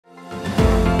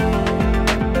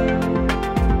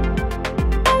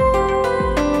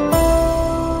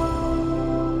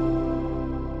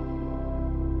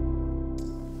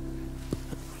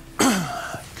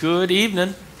Good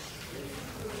evening.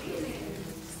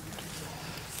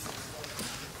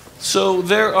 So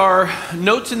there are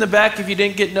notes in the back if you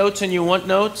didn't get notes and you want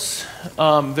notes.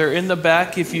 They're in the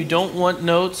back if you don't want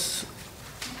notes.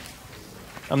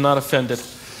 I'm not offended.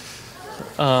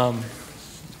 I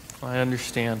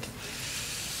understand.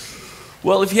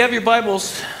 Well, if you have your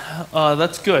Bibles,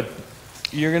 that's good.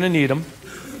 You're going to need them.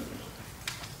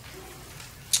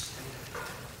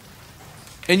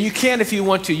 And you can, if you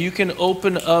want to, you can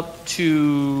open up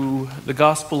to the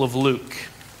Gospel of Luke.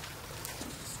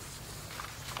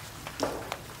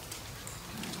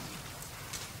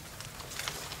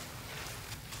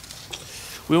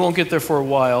 We won't get there for a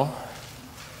while,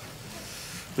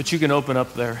 but you can open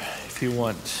up there if you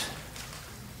want.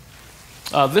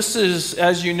 This is,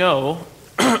 as you know,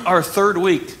 our third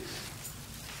week.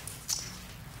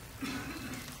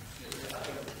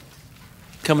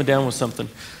 Coming down with something,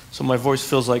 so my voice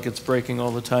feels like it's breaking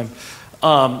all the time.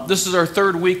 This is our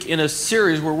third week in a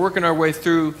series. We're working our way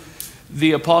through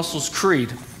the Apostles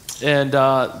Creed. And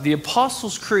the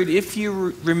Apostles Creed, if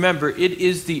you remember, it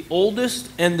is the oldest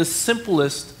and the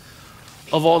simplest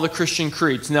of all the Christian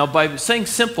creeds. Now, by saying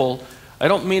simple, I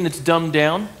don't mean it's dumbed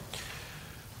down.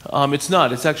 It's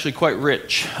not. It's actually quite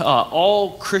rich.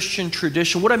 All Christian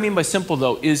tradition, what I mean by simple,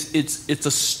 though, is it's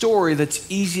a story that's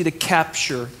easy to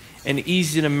capture and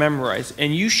easy to memorize.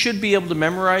 And you should be able to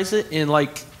memorize it in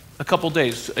like a couple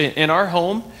days. In our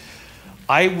home,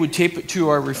 I would tape it to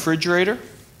our refrigerator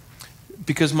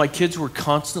because my kids were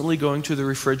constantly going to the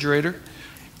refrigerator.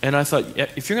 And I thought,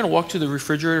 if you're going to walk to the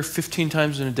refrigerator 15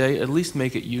 times in a day, at least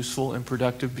make it useful and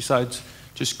productive besides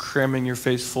just cramming your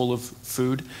face full of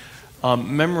food.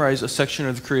 Memorize a section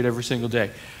of the Creed every single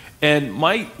day. And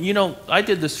I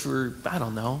did this for,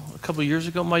 a couple of years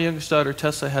ago. My youngest daughter,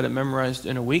 Tessa, had it memorized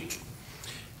in a week,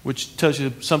 which tells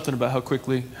you something about how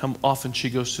often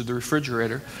she goes to the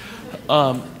refrigerator.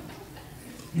 But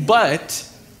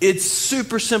it's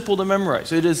super simple to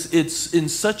memorize. It's in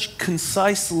such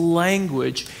concise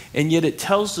language, and yet it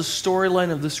tells the storyline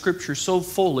of the Scripture so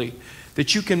fully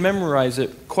that you can memorize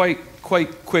it quite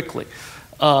quickly.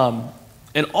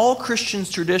 And all Christian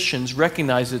traditions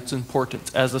recognize its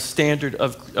importance as a standard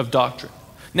of doctrine.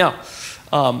 Now,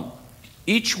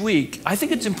 each week, I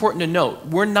think it's important to note,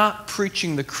 we're not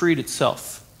preaching the creed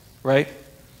itself, right?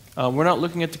 We're not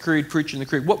looking at the creed, preaching the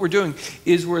creed. What we're doing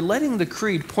is we're letting the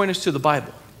creed point us to the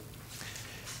Bible.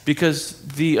 Because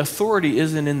the authority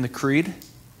isn't in the creed,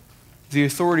 the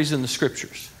authority is in the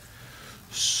Scriptures.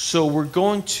 So we're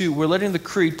letting the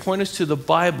creed point us to the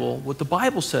Bible, what the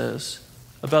Bible says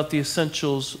about the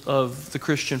essentials of the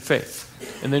Christian faith.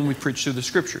 And then we preach through the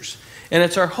Scriptures. And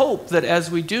it's our hope that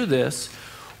as we do this,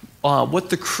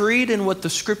 what the creed and what the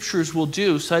Scriptures will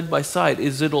do side by side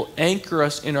is it'll anchor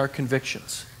us in our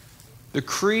convictions. The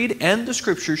creed and the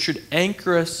Scriptures should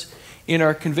anchor us in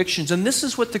our convictions. And this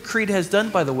is what the creed has done,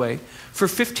 by the way, for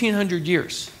 1,500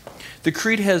 years. The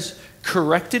creed has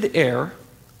corrected error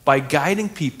by guiding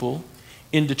people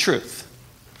into truth.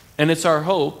 And it's our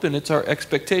hope and it's our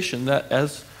expectation that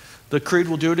as the creed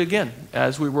will do it again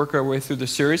as we work our way through the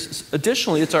series.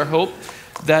 Additionally, it's our hope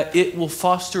that it will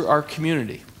foster our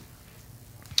community.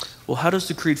 Well, how does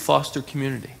the creed foster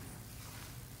community?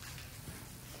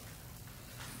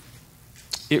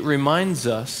 It reminds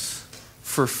us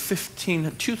for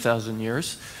 2,000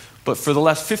 years, but for the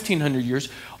last 1,500 years,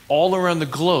 all around the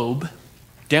globe,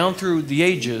 down through the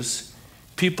ages,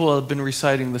 people have been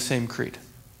reciting the same creed.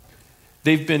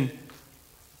 They've been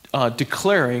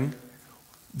declaring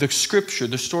the Scripture,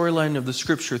 the storyline of the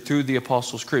Scripture through the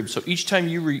Apostles' Creed. So each time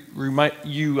you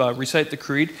recite the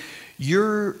Creed,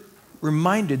 you're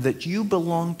reminded that you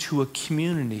belong to a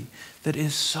community that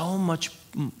is so much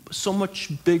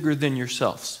bigger than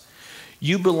yourselves.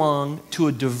 You belong to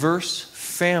a diverse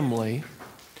family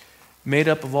made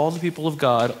up of all the people of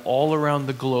God all around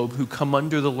the globe who come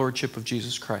under the lordship of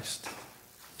Jesus Christ.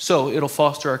 So it'll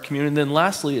foster our community. And then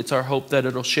lastly, it's our hope that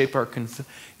it'll shape our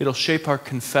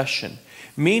confession.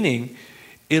 Meaning,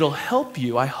 it'll help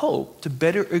you, I hope,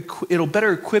 it'll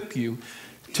better equip you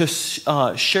to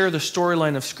share the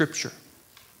storyline of Scripture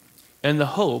and the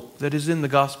hope that is in the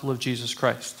gospel of Jesus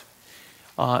Christ.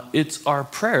 It's our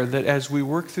prayer that as we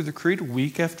work through the creed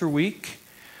week after week,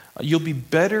 you'll be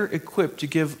better equipped to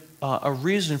give a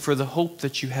reason for the hope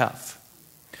that you have.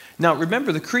 Now,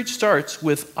 remember, the creed starts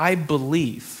with, I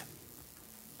believe.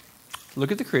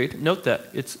 Look at the creed. Note that.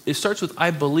 It starts with, I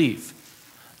believe,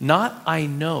 not I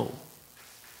know.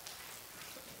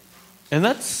 And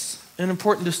that's an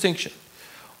important distinction.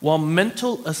 While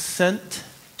mental assent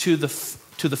to the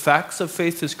facts of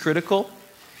faith is critical,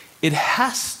 it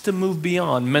has to move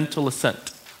beyond mental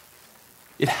assent.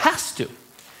 It has to.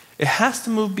 It has to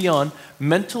move beyond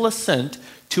mental assent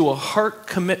to a heart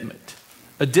commitment,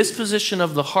 a disposition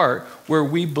of the heart where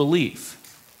we believe.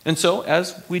 And so,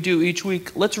 as we do each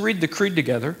week, let's read the creed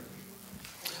together.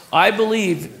 I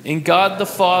believe in God the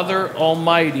Father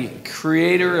Almighty,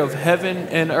 creator of heaven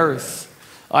and earth.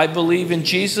 I believe in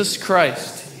Jesus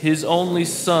Christ, his only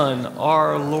Son,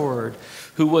 our Lord,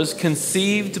 who was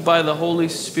conceived by the Holy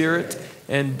Spirit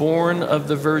and born of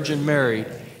the Virgin Mary.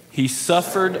 He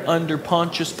suffered under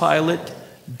Pontius Pilate,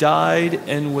 died,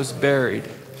 and was buried.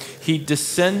 He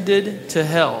descended to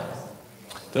hell.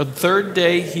 The third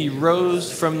day he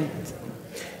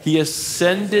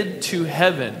ascended to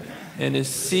heaven and is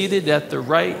seated at the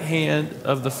right hand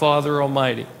of the Father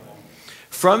Almighty.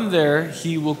 From there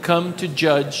he will come to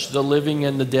judge the living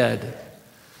and the dead.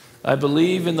 I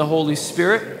believe in the Holy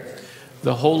Spirit,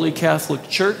 the Holy Catholic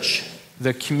Church,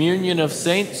 the communion of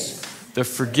saints, the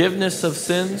forgiveness of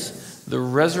sins, the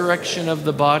resurrection of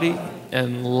the body,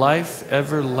 and life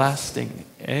everlasting.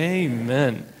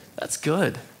 Amen. That's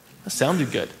good. That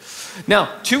sounded good.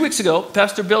 Now, 2 weeks ago,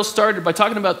 Pastor Bill started by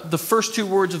talking about the first two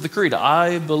words of the creed,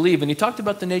 I believe. And he talked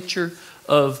about the nature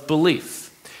of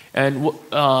belief. And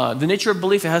the nature of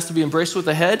belief, it has to be embraced with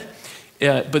the head,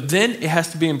 but then it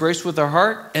has to be embraced with our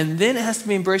heart, and then it has to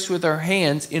be embraced with our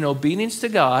hands in obedience to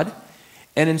God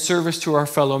and in service to our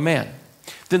fellow man.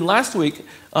 Then last week,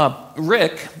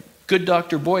 Rick, good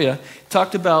Dr. Boya,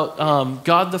 talked about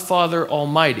God the Father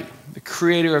Almighty, the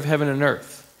creator of heaven and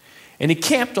earth. And he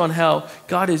camped on how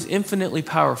God is infinitely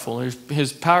powerful.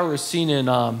 His power is seen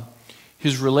in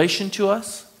his relation to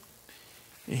us.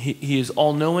 He is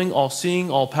all-knowing, all-seeing,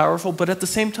 all-powerful, but at the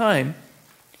same time,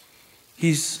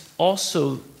 he's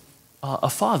also a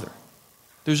father.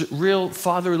 There's real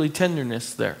fatherly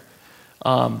tenderness there.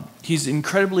 He's an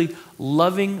incredibly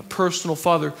loving, personal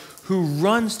father who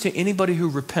runs to anybody who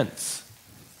repents.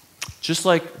 Just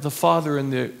like the father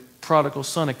in the prodigal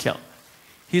son account.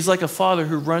 He's like a father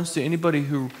who runs to anybody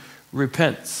who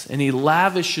repents, and he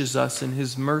lavishes us in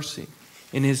his mercy,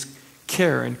 in his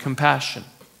care and compassion,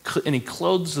 and he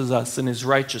clothes us in his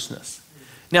righteousness.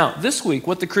 Now, this week,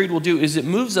 what the creed will do is it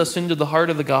moves us into the heart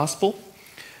of the gospel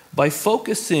by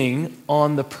focusing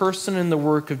on the person and the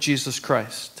work of Jesus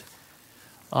Christ.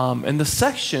 And the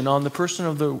section on the person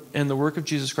and the work of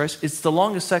Jesus Christ, it's the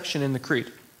longest section in the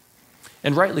creed.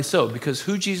 And rightly so, because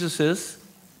who Jesus is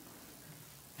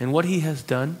and what he has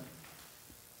done,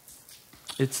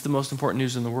 it's the most important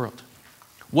news in the world.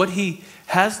 What he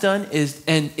has done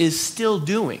is still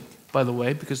doing, by the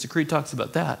way, because the creed talks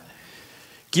about that,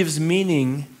 gives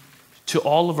meaning to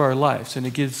all of our lives, and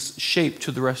it gives shape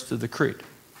to the rest of the creed.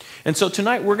 And so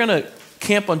tonight we're going to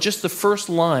camp on just the first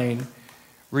line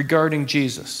regarding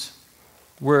Jesus,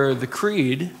 where the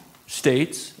creed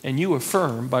states, and you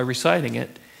affirm by reciting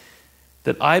it,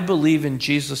 that I believe in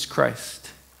Jesus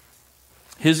Christ,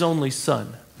 his only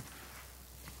Son,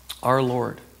 our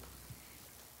Lord.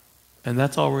 And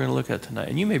that's all we're going to look at tonight.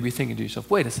 And you may be thinking to yourself,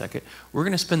 wait a second, we're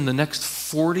going to spend the next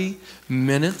 40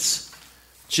 minutes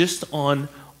just on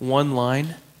one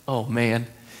line? Oh man,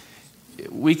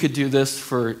 we could do this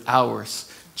for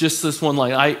hours. Just this one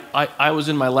line. I was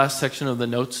in my last section of the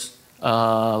notes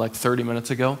like 30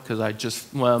 minutes ago,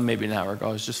 because maybe an hour ago.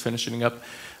 I was just finishing up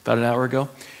about an hour ago.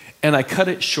 And I cut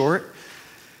it short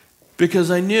because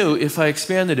I knew if I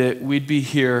expanded it, we'd be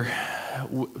here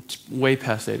way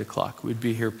past 8 o'clock. We'd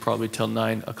be here probably till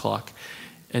 9 o'clock.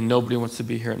 And nobody wants to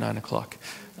be here at 9 o'clock.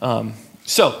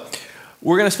 So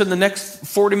we're going to spend the next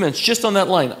 40 minutes just on that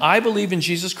line. I believe in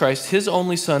Jesus Christ, his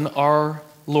only Son, our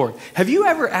Lord. Have you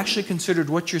ever actually considered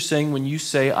what you're saying when you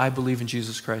say, I believe in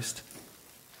Jesus Christ?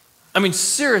 I mean,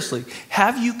 seriously,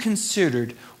 have you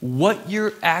considered what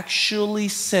you're actually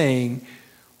saying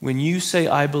when you say,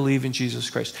 I believe in Jesus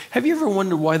Christ? Have you ever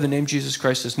wondered why the name Jesus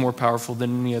Christ is more powerful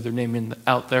than any other name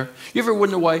out there? You ever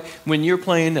wonder why when you're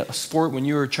playing a sport when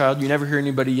you were a child, you never hear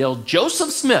anybody yell,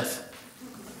 Joseph Smith?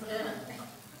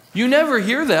 You never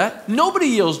hear that. Nobody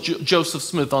yells Joseph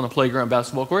Smith on a playground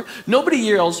basketball court. Nobody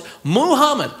yells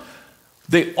Muhammad.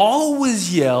 They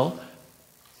always yell,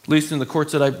 at least in the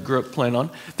courts that I grew up playing on,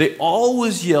 they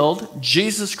always yelled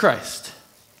Jesus Christ.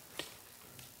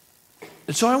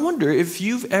 And so I wonder if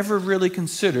you've ever really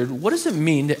considered, what does it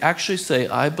mean to actually say,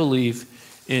 I believe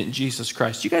in Jesus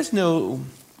Christ? You guys know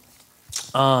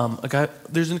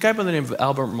there's a guy by the name of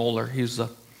Albert Mohler. He's the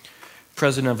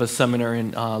president of a seminary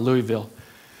in Louisville.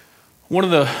 One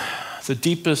of the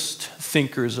deepest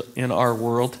thinkers in our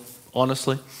world,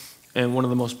 honestly, and one of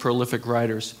the most prolific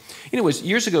writers. Anyways,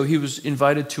 years ago, he was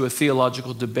invited to a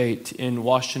theological debate in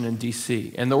Washington,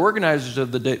 D.C., and the organizers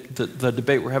of the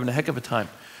debate were having a heck of a time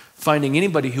finding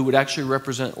anybody who would actually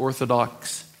represent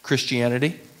Orthodox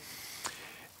Christianity.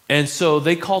 And so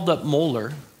they called up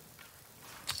Moeller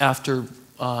after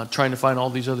trying to find all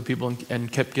these other people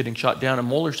and kept getting shot down. And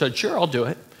Moeller said, sure, I'll do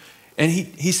it. And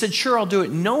he said, sure, I'll do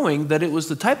it, knowing that it was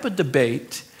the type of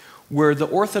debate where the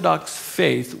Orthodox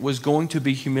faith was going to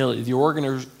be humiliated.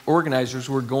 The organizers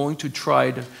were going to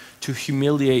try to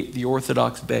humiliate the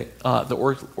Orthodox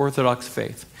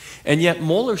faith. And yet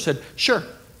Moeller said, sure,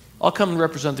 I'll come and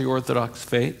represent the Orthodox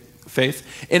faith.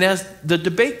 And as the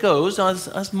debate goes,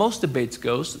 as most debates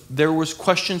goes, there was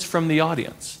questions from the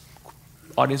audience.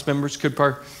 Audience members could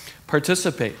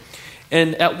participate.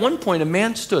 And at one point, a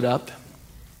man stood up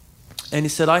and he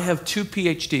said, I have 2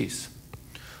 PhDs.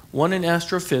 One in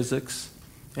astrophysics,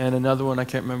 and another one, I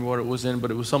can't remember what it was in,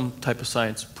 but it was some type of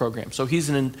science program. So he's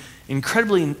an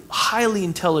incredibly, highly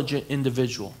intelligent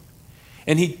individual.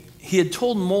 And he had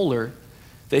told Moeller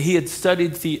that he had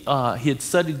studied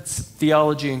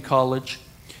theology in college,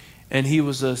 and he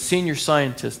was a senior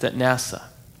scientist at NASA.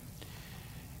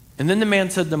 And then the man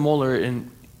said to Moeller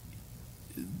in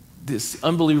this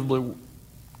unbelievably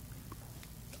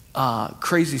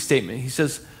crazy statement, he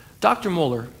says, Dr.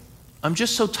 Moeller, I'm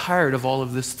just so tired of all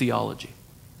of this theology.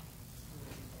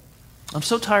 I'm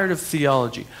so tired of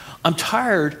theology. I'm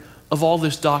tired of all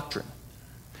this doctrine.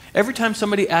 Every time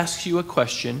somebody asks you a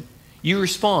question, you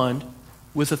respond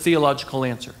with a theological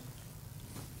answer.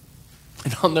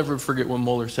 And I'll never forget what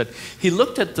Moeller said. He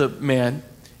looked at the man and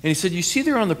he said, you see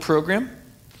there on the program?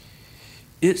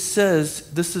 It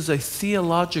says this is a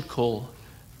theological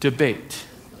debate.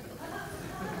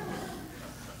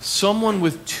 Someone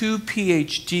with 2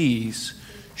 PhDs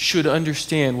should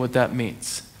understand what that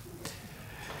means.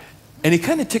 And he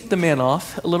kind of ticked the man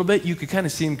off a little bit. You could kind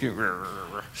of see him go.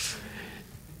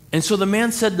 And so the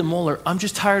man said to Moeller, I'm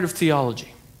just tired of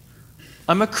theology.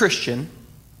 I'm a Christian,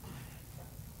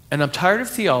 and I'm tired of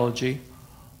theology.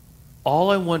 All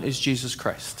I want is Jesus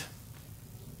Christ.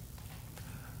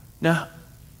 Now,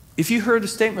 if you heard a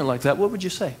statement like that, what would you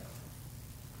say?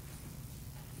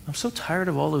 I'm so tired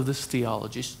of all of this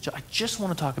theology. I just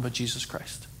want to talk about Jesus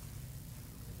Christ.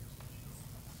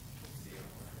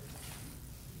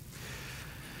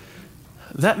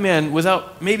 That man,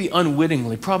 without, maybe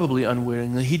unwittingly, probably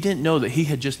unwittingly, he didn't know that he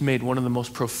had just made one of the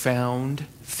most profound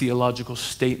theological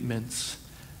statements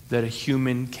that a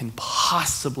human can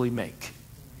possibly make.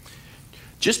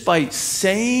 Just by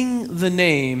saying the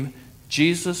name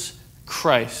Jesus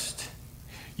Christ,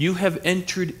 you have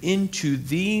entered into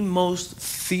the most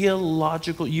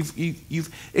theological,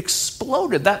 you've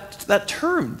exploded. That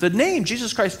term, the name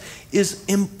Jesus Christ, is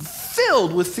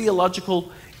filled with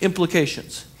theological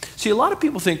implications. See, a lot of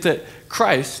people think that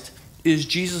Christ is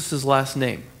Jesus' last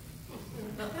name.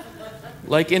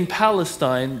 Like in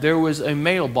Palestine, there was a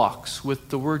mailbox with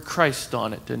the word Christ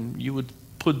on it, and you would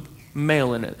put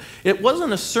mail in it. It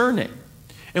wasn't a surname.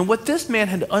 And what this man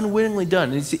had unwittingly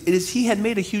done is he had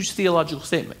made a huge theological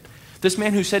statement. This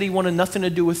man who said he wanted nothing to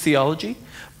do with theology,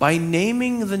 by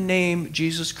naming the name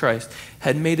Jesus Christ,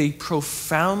 had made a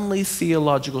profoundly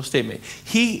theological statement.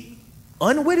 He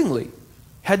unwittingly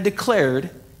had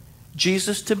declared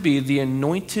Jesus to be the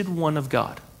anointed one of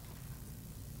God,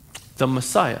 the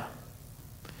Messiah.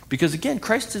 Because again,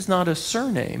 Christ is not a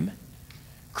surname.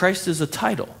 Christ is a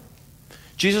title.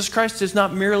 Jesus Christ is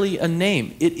not merely a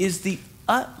name. It is the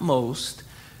utmost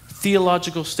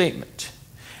theological statement.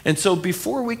 And so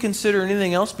before we consider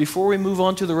anything else, before we move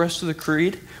on to the rest of the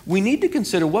creed, we need to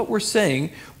consider what we're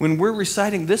saying when we're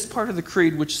reciting this part of the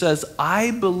creed which says,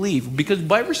 I believe. Because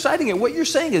by reciting it, what you're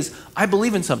saying is, I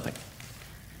believe in something.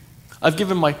 I've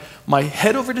given my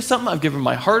head over to something, I've given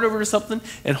my heart over to something,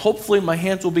 and hopefully my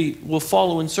hands will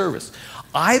follow in service.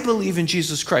 I believe in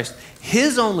Jesus Christ,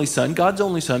 His only Son, God's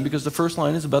only Son, because the first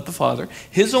line is about the Father,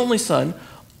 His only Son,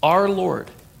 our Lord.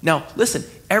 Now, listen,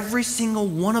 every single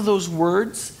one of those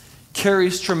words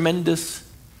carries tremendous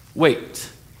weight.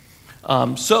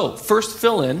 So, first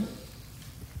fill in,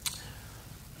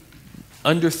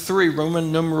 under 3,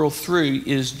 Roman numeral 3,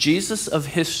 is Jesus of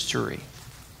history.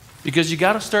 Because you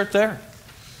got to start there.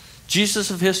 Jesus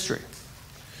of history.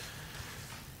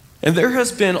 And there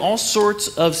has been all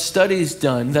sorts of studies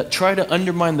done that try to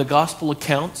undermine the gospel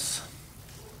accounts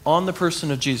on the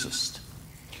person of Jesus.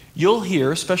 You'll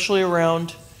hear, especially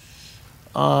around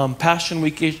Passion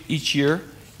Week each year,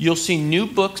 you'll see new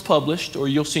books published or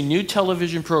you'll see new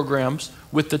television programs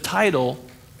with the title,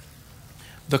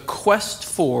 The Quest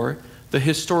for the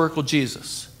Historical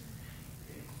Jesus.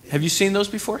 Have you seen those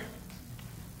before?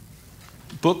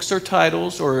 Books or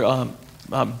titles or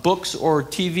books or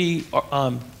TV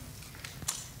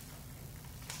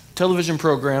television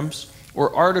programs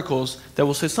or articles that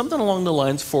will say something along the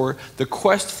lines for the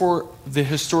quest for the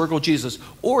historical Jesus.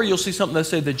 Or you'll see something that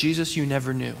say the Jesus you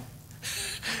never knew,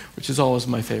 which is always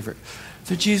my favorite.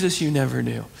 The Jesus you never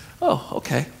knew. Oh,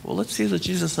 okay. Well, let's see the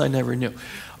Jesus I never knew.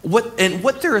 What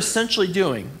they're essentially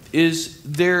doing is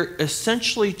they're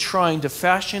essentially trying to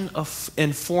fashion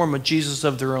and form a Jesus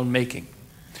of their own making.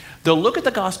 They'll look at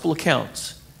the gospel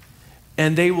accounts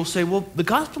and they will say, well, the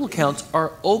gospel accounts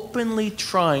are openly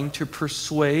trying to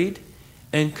persuade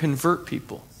and convert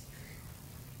people.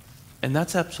 And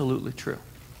that's absolutely true.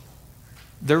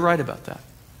 They're right about that.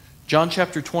 John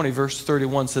chapter 20, verse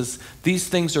 31 says, these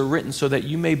things are written so that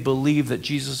you may believe that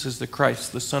Jesus is the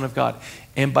Christ, the Son of God,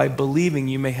 and by believing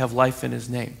you may have life in his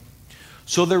name.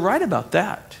 So they're right about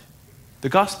that. The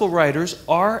gospel writers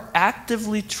are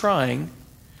actively trying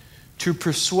to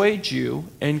persuade you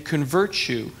and convert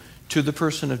you to the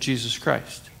person of Jesus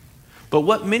Christ. But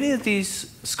what many of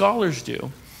these scholars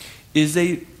do is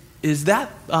they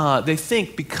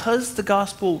think because the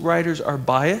gospel writers are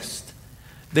biased,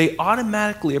 they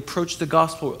automatically approach the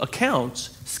gospel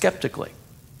accounts skeptically.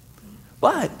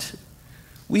 But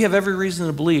we have every reason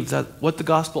to believe that what the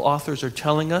gospel authors are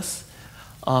telling us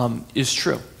is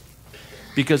true.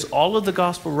 Because all of the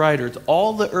gospel writers,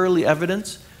 all the early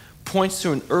evidence points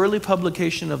to an early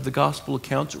publication of the gospel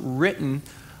accounts written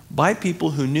by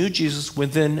people who knew Jesus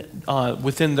within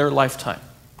their lifetime.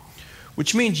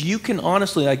 Which means you can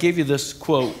honestly, I gave you this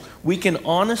quote, we can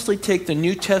honestly take the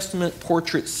New Testament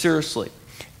portrait seriously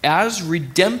as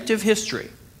redemptive history.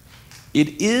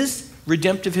 It is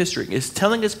redemptive history. It's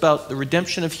telling us about the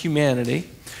redemption of humanity,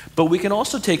 but we can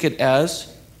also take it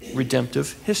as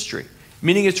redemptive history,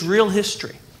 meaning it's real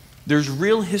history. There's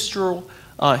real history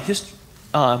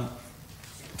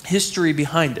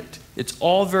behind it. It's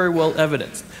all very well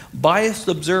evidenced. Biased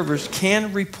observers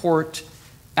can report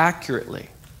accurately.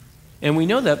 And we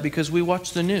know that because we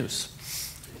watch the news.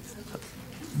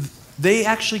 They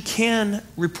actually can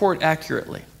report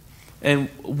accurately. And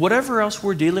whatever else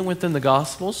we're dealing with in the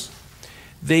Gospels,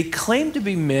 they claim to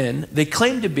be men. They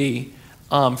claim to be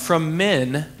from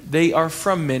men. They are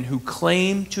from men who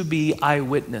claim to be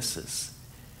eyewitnesses.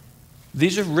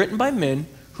 These are written by men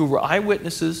who were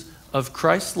eyewitnesses of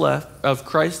Christ's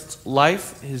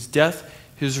life, his death,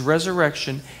 his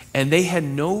resurrection, and they had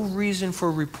no reason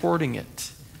for reporting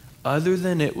it other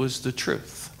than it was the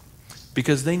truth,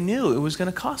 because they knew it was going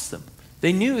to cost them.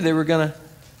 They knew they were going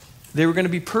to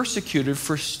be persecuted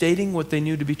for stating what they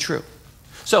knew to be true.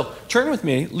 So turn with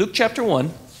me, Luke chapter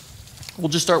 1. We'll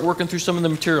just start working through some of the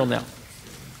material now.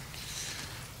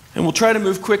 And we'll try to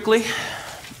move quickly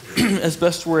as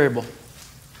best we're able.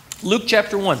 Luke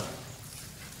chapter 1.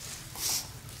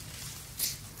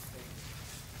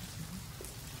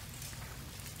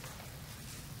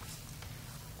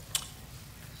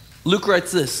 Luke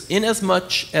writes this,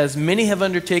 inasmuch as many have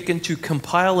undertaken to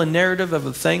compile a narrative of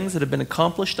the things that have been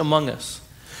accomplished among us,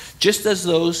 just as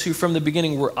those who from the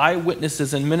beginning were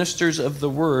eyewitnesses and ministers of the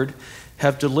word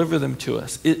have delivered them to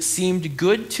us. It seemed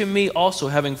good to me also,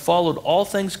 having followed all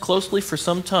things closely for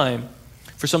some time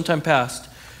past,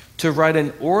 to write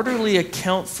an orderly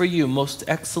account for you, most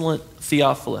excellent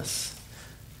Theophilus,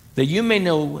 that you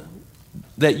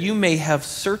may have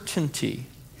certainty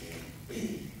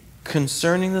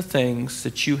concerning the things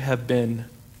that you have been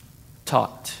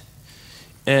taught.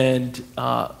 And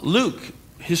Luke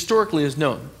historically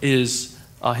known as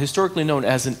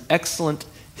an excellent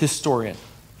historian.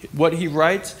 What he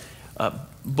writes,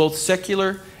 both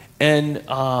secular and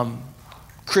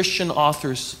Christian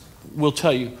authors will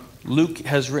tell you, Luke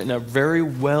has written a very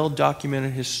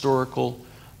well-documented historical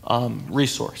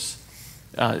resource.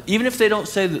 Even if they don't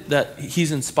say that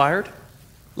he's inspired,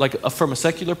 like from a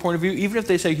secular point of view, even if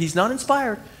they say he's not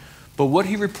inspired, but what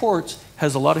he reports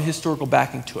has a lot of historical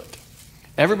backing to it.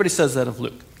 Everybody says that of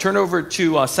Luke. Turn over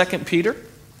to 2 Peter.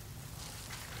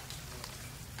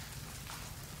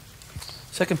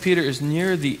 2 Peter is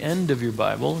near the end of your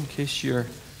Bible, in case you're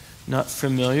not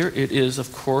familiar. It is,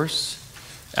 of course,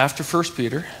 after 1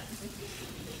 Peter.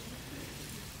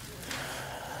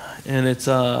 And it's,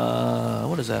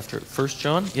 what is after it? 1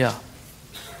 John? Yeah.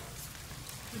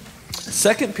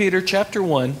 2 Peter chapter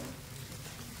 1.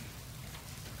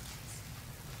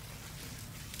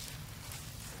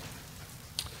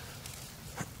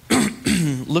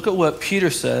 Look at what Peter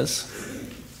says.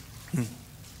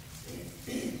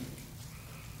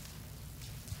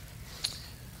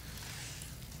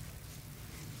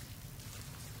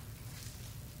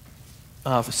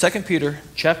 2 Peter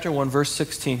chapter 1, verse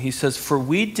 16, he says, "For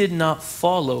we did not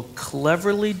follow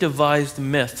cleverly devised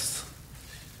myths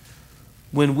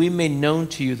when we made known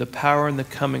to you the power and the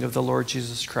coming of the Lord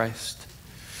Jesus Christ.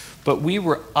 but we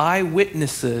were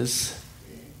eyewitnesses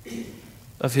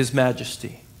of his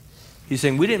majesty. He's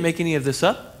saying we didn't make any of this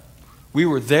up. We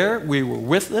were there. We were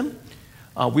with them.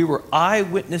 We were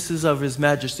eyewitnesses of his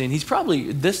majesty. And he's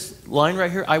probably, this line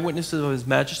right here, eyewitnesses of his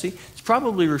majesty, he's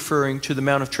probably referring to the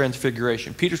Mount of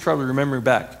Transfiguration. Peter's probably remembering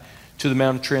back to the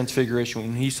Mount of Transfiguration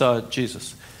when he saw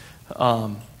Jesus.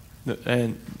 The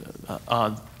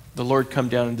Lord come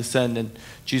down and descend, and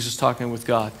Jesus talking with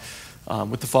God,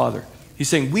 with the Father. He's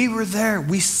saying, we were there,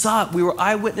 we saw it, we were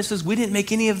eyewitnesses, we didn't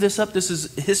make any of this up. This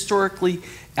is historically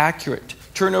accurate.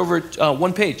 Turn over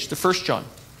one page to 1 John.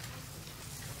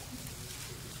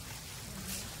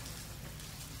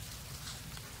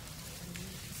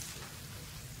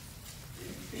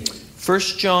 1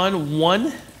 John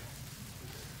 1.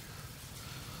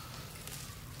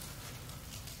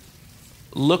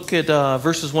 Look at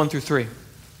verses 1 through 3.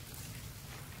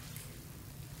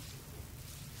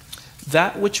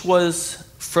 That which was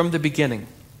from the beginning,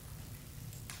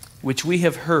 which we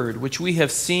have heard, which we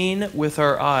have seen with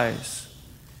our eyes,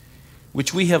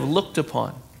 which we have looked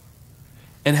upon,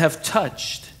 and have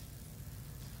touched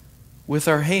with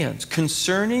our hands,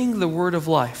 concerning the word of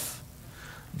life.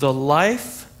 The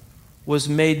life was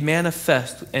made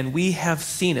manifest, and we have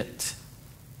seen it,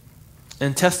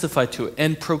 and testified to it,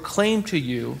 and proclaimed to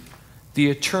you the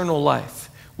eternal life,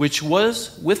 which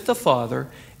was with the Father,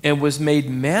 and was made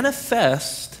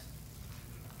manifest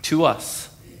to us.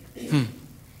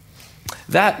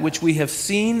 That which we have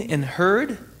seen and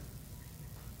heard,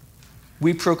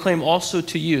 we proclaim also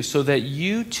to you, so that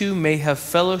you too may have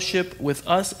fellowship with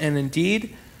us. And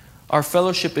indeed, our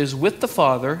fellowship is with the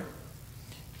Father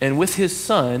and with his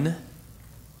Son,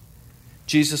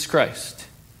 Jesus Christ.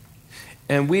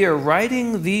 And we are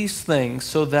writing these things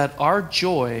so that our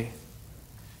joy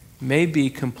may be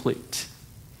complete.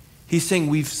 He's saying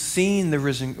we've seen the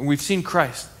risen, we've seen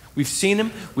Christ. We've seen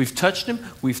him, we've touched him,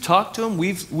 we've talked to him,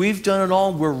 we've done it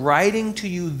all. We're writing to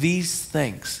you these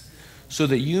things so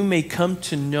that you may come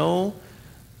to know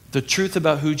the truth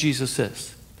about who Jesus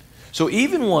is. So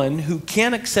even one who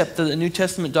can't accept that the New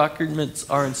Testament documents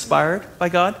are inspired by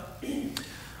God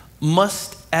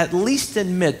must at least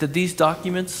admit that these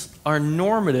documents are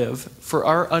normative for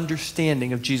our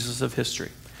understanding of Jesus of history.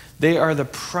 They are the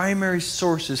primary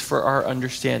sources for our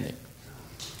understanding.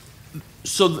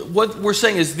 So what we're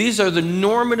saying is these are the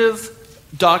normative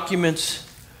documents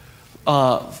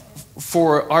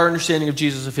for our understanding of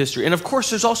Jesus of history. And of course,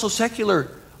 there's also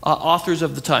secular authors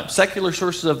of the time, secular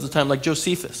sources of the time, like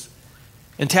Josephus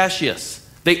and Tacitus.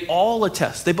 They all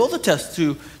attest. They both attest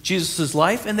to Jesus'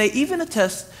 life, and they even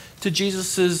attest to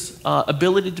Jesus'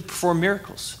 ability to perform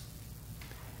miracles.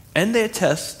 And they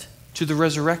attest to the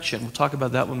resurrection. We'll talk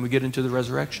about that when we get into the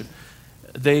resurrection.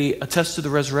 They attest to the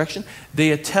resurrection.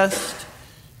 They attest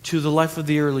to the life of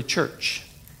the early church.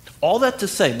 All that to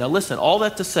say, now listen, all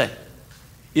that to say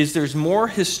is there's more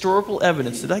historical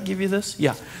evidence. Did I give you this?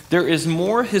 Yeah. There is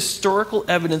more historical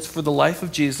evidence for the life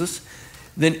of Jesus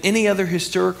than any other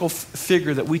historical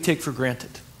figure that we take for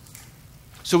granted.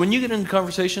 So when you get into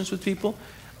conversations with people,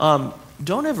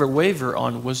 don't ever waver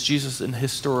on, was Jesus an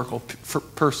historical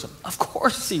person? Of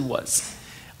course he was.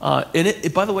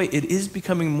 And by the way, it is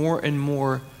becoming more and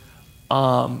more,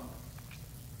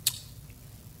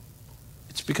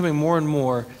 it's becoming more and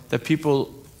more that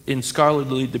people in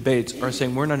scholarly debates are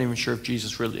saying, we're not even sure if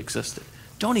Jesus really existed.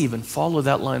 Don't even follow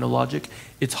that line of logic.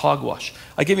 It's hogwash.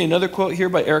 I give you another quote here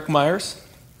by Eric Myers,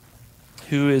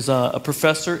 who is a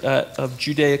professor of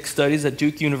Judaic studies at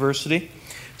Duke University.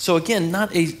 So again,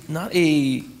 not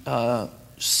a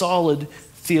solid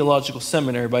theological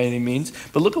seminary by any means,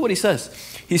 but look at what he says.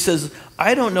 He says,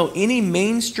 I don't know any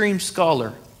mainstream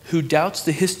scholar who doubts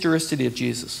the historicity of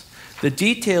Jesus. The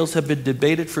details have been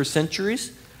debated for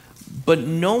centuries, but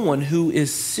no one who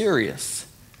is serious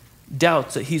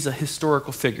doubts that he's a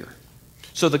historical figure.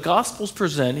 So the Gospels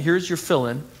present, here's your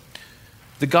fill-in,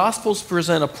 the Gospels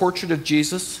present a portrait of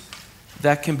Jesus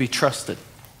that can be trusted.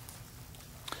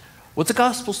 What the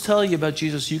Gospels tell you about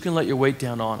Jesus, you can let your weight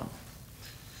down on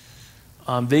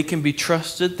them. They can be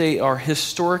trusted. They are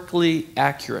historically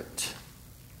accurate.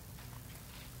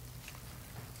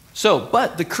 So,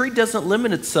 but the creed doesn't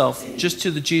limit itself just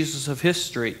to the Jesus of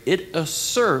history. It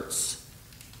asserts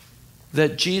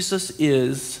that Jesus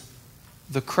is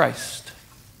the Christ.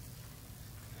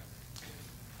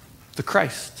 The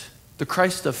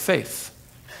Christ of faith.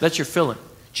 That's your fill-in.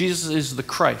 Jesus is the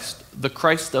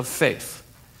Christ of faith.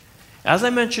 As I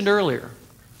mentioned earlier,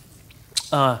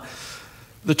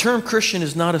 the term Christian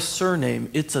is not a surname,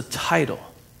 it's a title.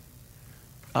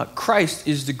 Christ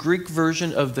is the Greek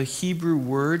version of the Hebrew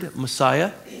word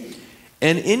Messiah.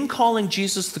 And in calling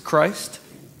Jesus the Christ,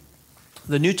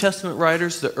 the New Testament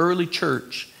writers, the early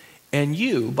church, and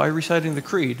you, by reciting the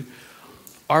creed,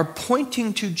 are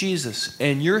pointing to Jesus,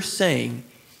 and you're saying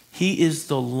he is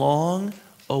the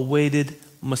long-awaited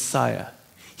Messiah.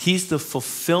 He's the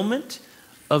fulfillment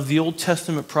of the Old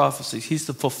Testament prophecies. He's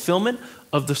the fulfillment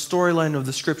of the storyline of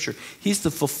the Scripture. He's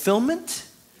the fulfillment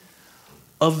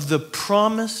of the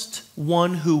promised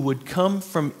one who would come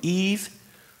from Eve,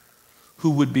 who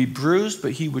would be bruised,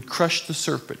 but he would crush the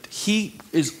serpent. He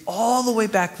is all the way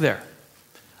back there.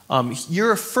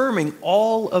 You're affirming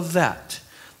all of that.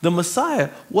 The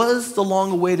Messiah was the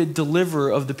long-awaited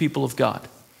deliverer of the people of God,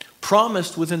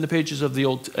 promised within the pages of the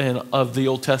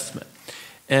Old Testament.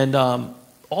 And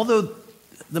although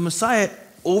the Messiah,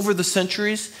 over the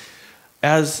centuries,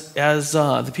 as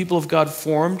the people of God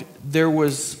formed, there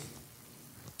was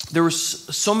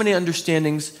so many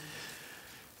understandings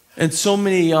and so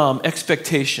many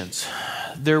expectations.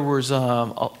 There was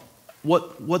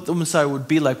what the Messiah would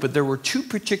be like, but there were two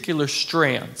particular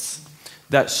strands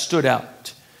that stood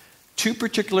out. Two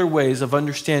particular ways of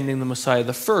understanding the Messiah.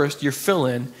 The first, your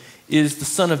fill-in, is the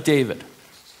Son of David.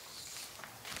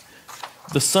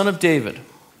 The Son of David.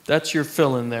 That's your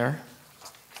fill-in there.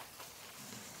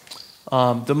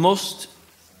 The most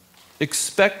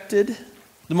expected,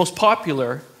 the most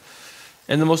popular,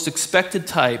 and the most expected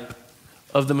type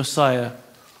of the Messiah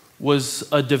was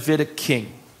a Davidic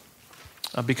king.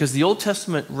 Because the Old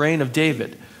Testament reign of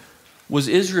David was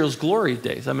Israel's glory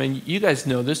days. I mean, you guys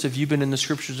know this. If you've been in the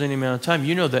Scriptures any amount of time,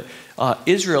 you know that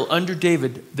Israel, under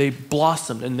David, they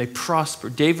blossomed and they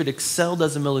prospered. David excelled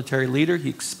as a military leader. He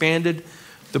expanded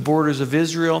the borders of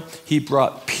Israel. He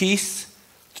brought peace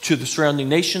to the surrounding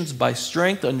nations by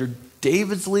strength. Under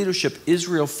David's leadership,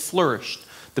 Israel flourished.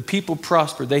 The people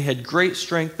prospered. They had great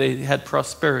strength. They had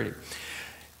prosperity.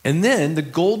 And then the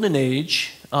golden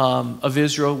age of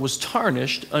Israel was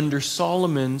tarnished under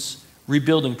Solomon's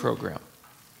rebuilding program.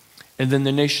 And then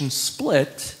the nation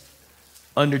split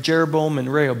under Jeroboam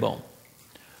and Rehoboam.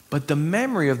 But the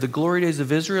memory of the glory days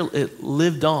of Israel, it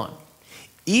lived on,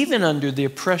 even under the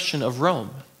oppression of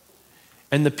Rome.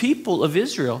 And the people of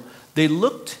Israel, they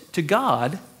looked to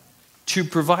God to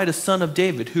provide a son of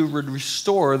David who would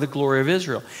restore the glory of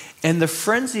Israel. And the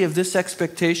frenzy of this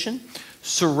expectation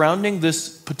surrounding this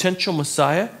potential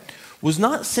Messiah was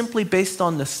not simply based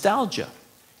on nostalgia.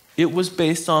 It was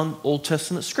based on Old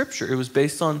Testament scripture. It was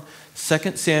based on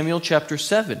 2 Samuel chapter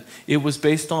 7. It was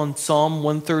based on Psalm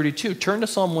 132. Turn to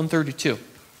Psalm 132.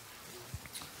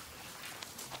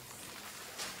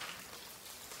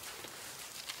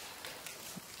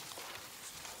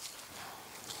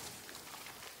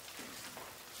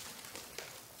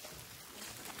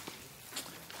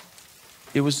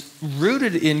 It was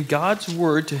rooted in God's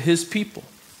word to his people.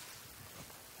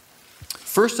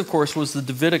 First, of course, was the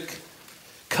Davidic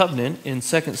covenant in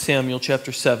 2 Samuel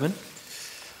chapter 7.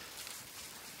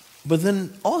 But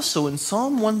then also in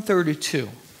Psalm 132,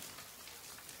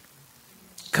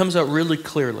 comes out really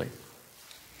clearly.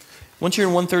 Once you're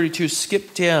in 132,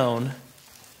 skip down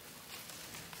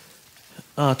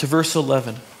to verse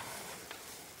 11.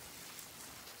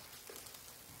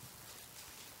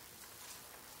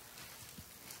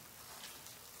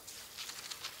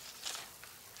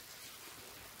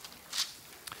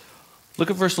 Look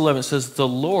at verse 11. It says, the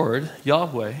Lord,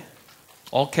 Yahweh,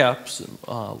 all caps,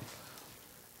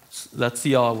 that's the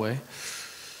Yahweh,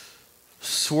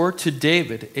 swore to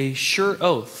David a sure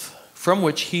oath from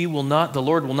which the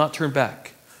Lord will not turn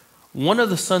back. One of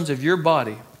the sons of your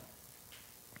body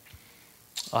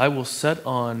I will set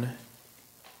on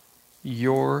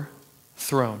your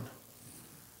throne.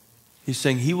 He's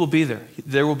saying he will be there.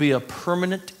 There will be a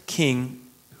permanent king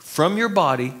from your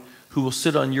body who will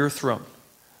sit on your throne.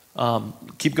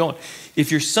 Keep going.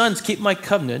 If your sons keep my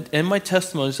covenant and my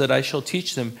testimonies that I shall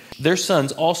teach them, their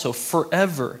sons also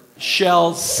forever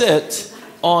shall sit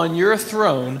on your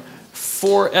throne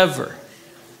forever.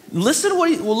 Listen to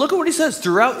look at what he says.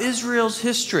 Throughout Israel's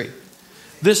history,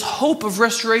 this hope of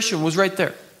restoration was right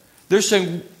there. They're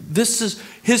saying this is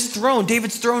his throne.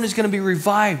 David's throne is going to be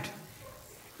revived.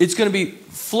 It's going to be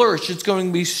flourished. It's going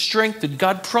to be strengthened.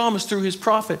 God promised through his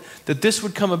prophet that this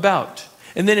would come about.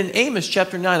 And then in Amos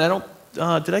chapter 9,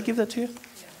 did I give that to you?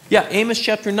 Yeah, Amos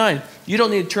chapter 9. You don't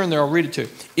need to turn there, I'll read it to you.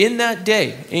 In that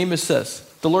day, Amos says,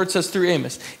 the Lord says through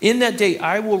Amos, in that day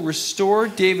I will restore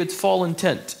David's fallen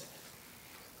tent.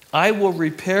 I will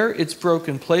repair its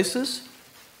broken places,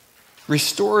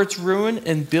 restore its ruin,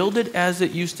 and build it as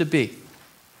it used to be.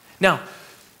 Now,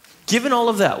 given all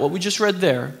of that, what we just read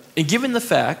there, and given the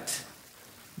fact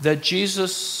that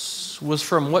Jesus was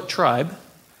from what tribe?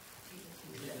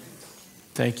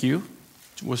 Thank you.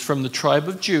 Was from the tribe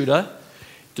of Judah.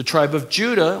 The tribe of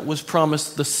Judah was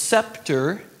promised the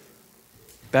scepter.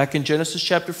 Back in Genesis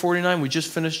chapter 49, we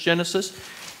just finished Genesis.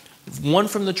 One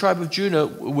from the tribe of Judah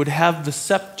would have the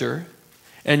scepter.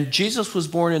 And Jesus was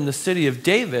born in the city of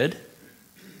David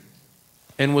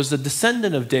and was a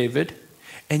descendant of David.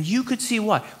 And you could see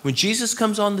why. When Jesus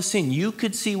comes on the scene, you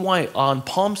could see why on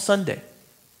Palm Sunday,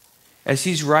 as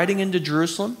he's riding into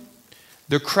Jerusalem,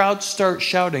 the crowds start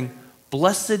shouting,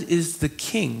 "Blessed is the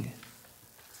King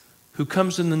who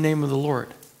comes in the name of the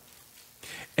Lord."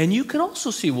 And you can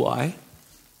also see why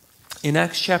in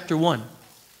Acts chapter 1.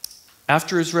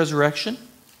 After his resurrection,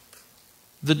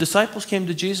 the disciples came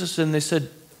to Jesus and they said,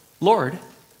 "Lord,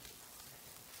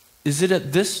 is it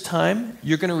at this time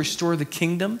you're going to restore the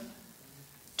kingdom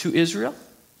to Israel?"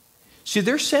 See,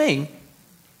 they're saying,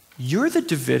 you're the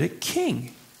Davidic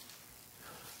king.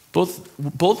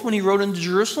 Both when he rode into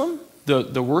Jerusalem,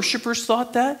 the worshipers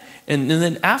thought that, and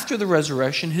then after the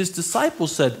resurrection, his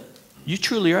disciples said, you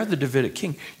truly are the Davidic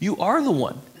king. You are the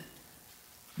one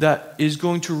that is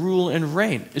going to rule and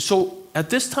reign. So at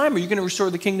this time, are you going to restore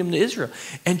the kingdom to Israel?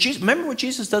 And Jesus, remember what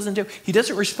Jesus doesn't do? He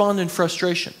doesn't respond in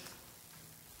frustration.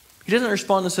 He doesn't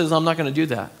respond and says, I'm not going to do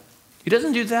that. He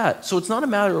doesn't do that. So it's not a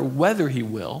matter of whether he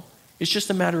will. It's just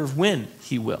a matter of when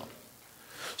he will.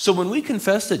 So when we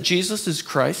confess that Jesus is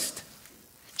Christ,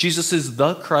 Jesus is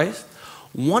the Christ,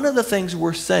 one of the things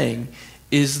we're saying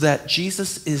is that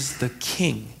Jesus is the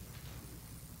King.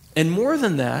 And more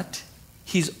than that,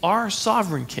 he's our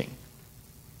sovereign King.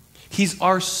 He's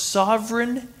our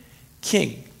sovereign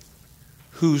King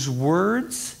whose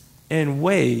words and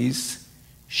ways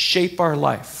shape our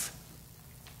life.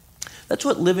 That's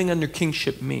what living under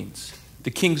kingship means.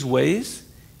 The king's ways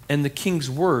and the king's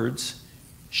words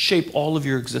shape all of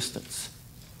your existence,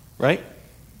 right?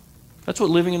 That's what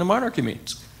living in a monarchy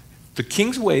means. The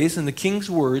king's ways and the king's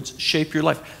words shape your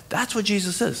life. That's what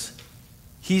Jesus is.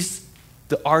 He's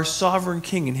our sovereign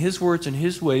king, and his words and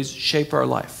his ways shape our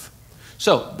life.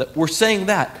 So we're saying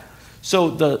that. So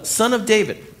the Son of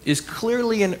David is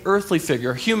clearly an earthly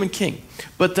figure, a human king.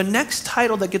 But the next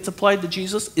title that gets applied to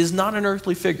Jesus is not an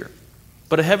earthly figure,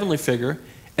 but a heavenly figure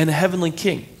and a heavenly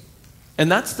king. And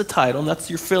that's the title, and that's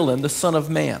your fill-in, the Son of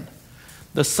Man.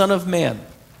 The Son of Man.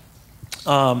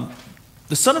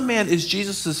 The Son of Man is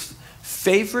Jesus'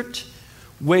 favorite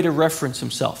way to reference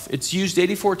himself. It's used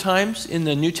 84 times in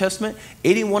the New Testament.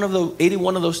 81 of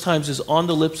those times is on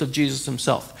the lips of Jesus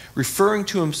himself, referring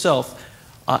to himself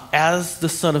as the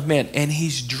Son of Man.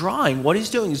 And what he's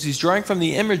doing is he's drawing from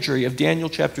the imagery of Daniel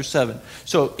chapter 7.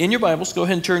 So in your Bibles, go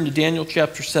ahead and turn to Daniel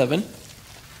chapter 7.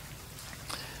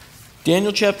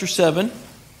 Daniel chapter 7.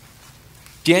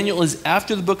 Daniel is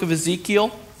after the book of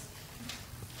Ezekiel.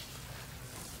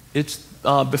 It's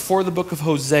before the book of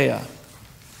Hosea.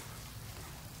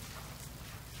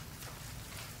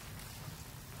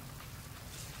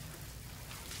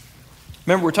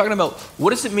 Remember, we're talking about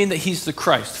what does it mean that he's the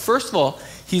Christ? First of all,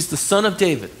 he's the Son of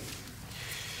David,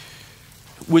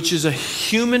 which is a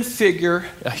human figure,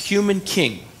 a human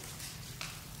king.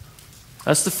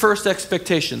 That's the first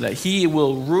expectation, that he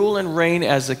will rule and reign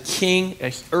as a king,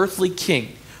 an earthly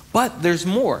king. But there's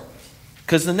more,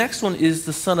 because the next one is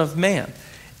the Son of Man.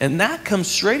 And that comes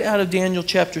straight out of Daniel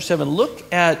chapter 7.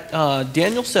 Look at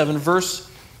Daniel 7, verse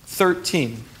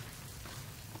 13.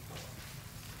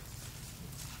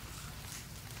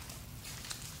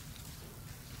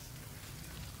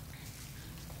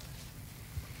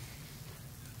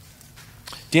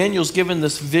 Daniel's given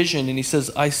this vision, and he says,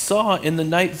 I saw in the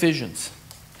night visions,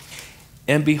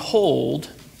 and behold,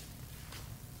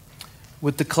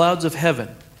 with the clouds of heaven,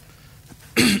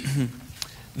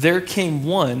 there came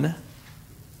one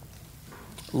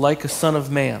like a son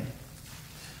of man.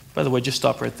 By the way, just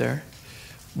stop right there.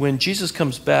 When Jesus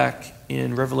comes back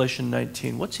in Revelation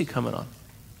 19, what's he coming on?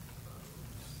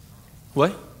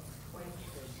 What?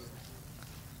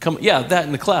 Yeah, that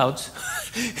in the clouds.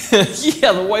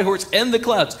 Yeah, the white horse and the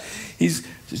clouds.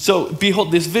 So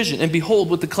behold this vision, and behold,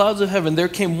 with the clouds of heaven there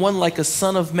came one like a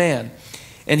son of man.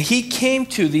 And he came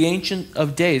to the Ancient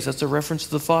of Days, that's a reference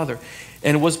to the Father,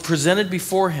 and was presented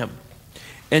before him.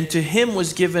 And to him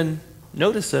was given,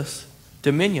 notice this,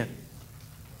 dominion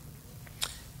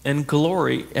and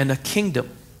glory and a kingdom,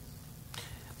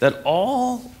 that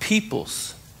all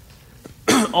peoples,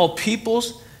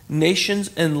 nations,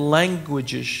 and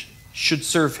languages should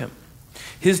serve him.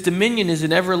 His dominion is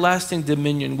an everlasting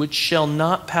dominion which shall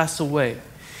not pass away,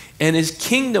 and his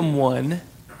kingdom one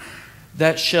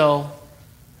that shall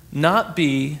not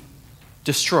be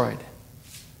destroyed.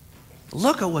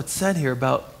 Look at what's said here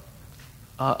about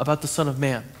the Son of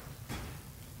Man.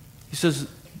 He says,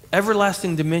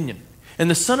 everlasting dominion. And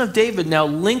the Son of David now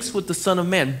links with the Son of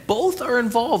Man. Both are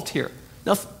involved here.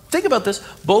 Now think about this.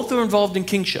 Both are involved in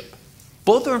kingship.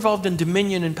 Both are involved in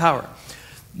dominion and power.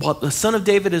 While the Son of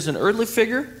David is an earthly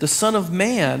figure, the Son of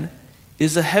Man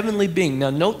is a heavenly being. Now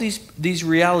note these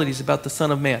realities about the Son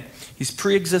of Man. He's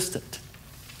pre-existent.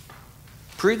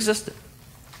 Pre-existent.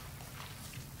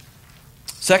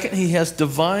 Second, he has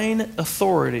divine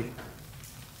authority.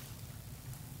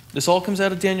 This all comes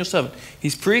out of Daniel 7.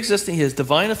 He's pre-existent. He has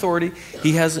divine authority.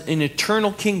 He has an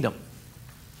eternal kingdom.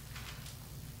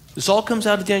 This all comes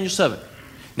out of Daniel 7.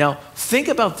 Now, think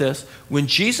about this. When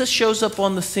Jesus shows up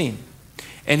on the scene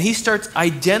and he starts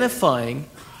identifying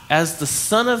as the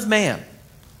Son of Man,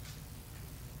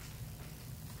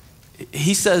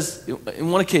 he says,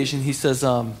 in one occasion, he says,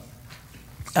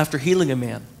 after healing a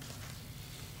man,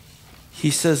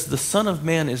 he says, the Son of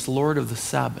Man is Lord of the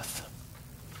Sabbath.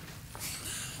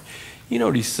 You know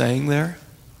what he's saying there?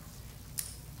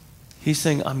 He's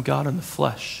saying, I'm God in the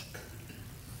flesh.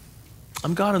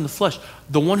 I'm God in the flesh.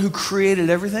 The one who created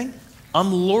everything.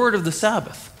 I'm Lord of the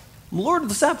Sabbath. I'm Lord of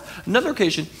the Sabbath. Another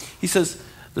occasion, he says,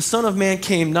 the Son of Man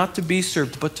came not to be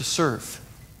served, but to serve,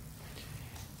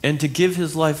 and to give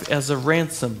his life as a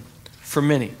ransom for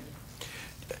many.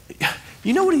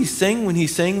 You know what he's saying when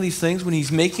he's saying these things, when he's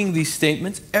making these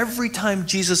statements? Every time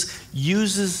Jesus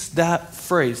uses that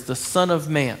phrase, the Son of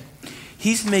Man,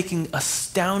 he's making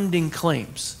astounding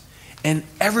claims, and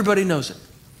everybody knows it.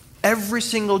 Every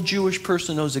single Jewish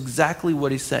person knows exactly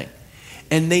what he's saying.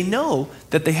 And they know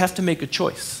that they have to make a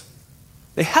choice.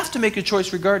 They have to make a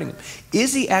choice regarding him.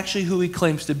 Is he actually who he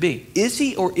claims to be? Is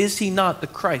he or is he not the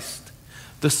Christ,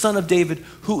 the Son of David,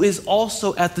 who is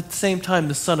also at the same time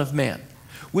the Son of Man?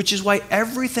 Which is why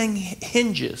everything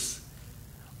hinges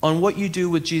on what you do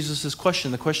with Jesus'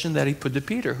 question, the question that he put to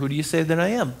Peter. Who do you say that I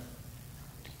am?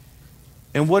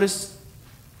 And what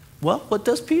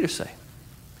does Peter say?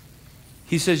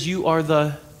 He says, you are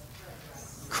the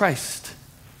Christ.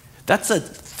 That's a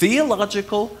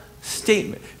theological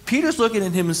statement. Peter's looking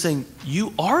at him and saying,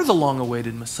 you are the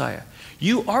long-awaited Messiah.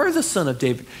 You are the Son of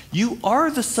David. You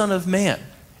are the Son of Man.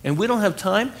 And we don't have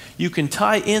time. You can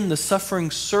tie in the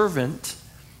suffering servant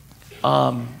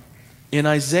in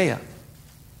Isaiah.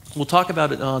 We'll talk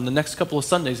about it on the next couple of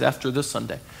Sundays after this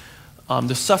Sunday.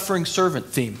 The suffering servant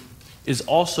theme is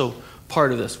also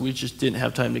part of this. We just didn't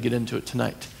have time to get into it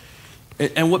tonight.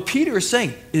 And what Peter is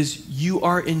saying is, you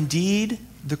are indeed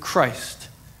the Christ.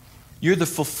 You're the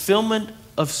fulfillment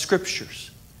of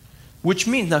Scriptures. Which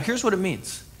means, now here's what it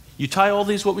means. You tie all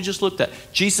these, what we just looked at.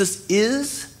 Jesus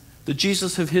is the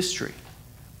Jesus of history,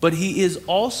 but he is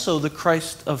also the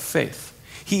Christ of faith.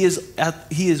 He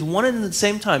is one and at the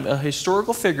same time a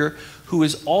historical figure who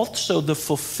is also the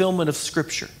fulfillment of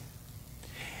Scripture.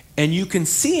 And you can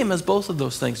see him as both of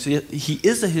those things. He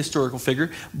is a historical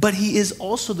figure, but he is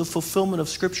also the fulfillment of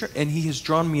Scripture, and he has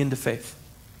drawn me into faith.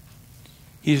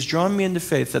 He has drawn me into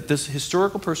faith that this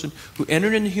historical person who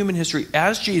entered into human history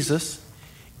as Jesus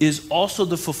is also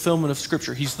the fulfillment of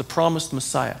Scripture. He's the promised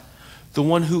Messiah, the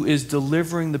one who is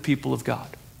delivering the people of God.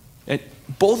 And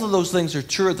both of those things are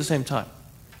true at the same time.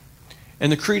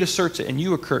 And the Creed asserts it, and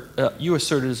you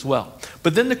assert it as well.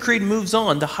 But then the Creed moves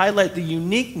on to highlight the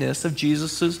uniqueness of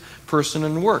Jesus' person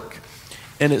and work.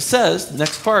 And it says,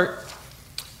 next part,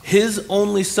 his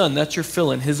only Son. That's your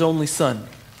fill-in, his only Son.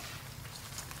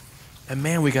 And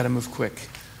man, we got to move quick.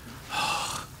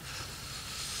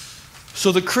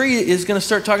 So the Creed is going to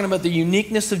start talking about the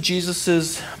uniqueness of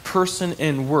Jesus' person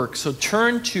and work. So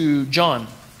turn to John,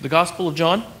 the Gospel of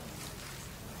John.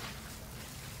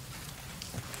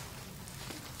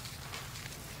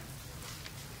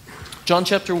 John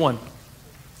chapter 1.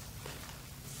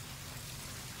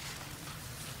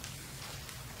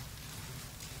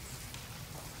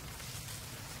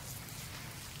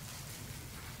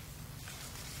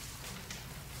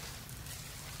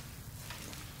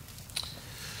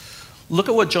 Look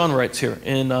at what John writes here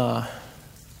in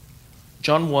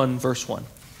John 1, verse 1.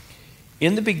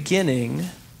 In the beginning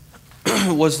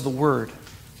was the Word,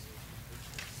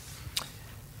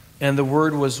 and the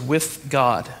Word was with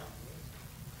God.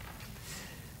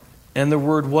 And the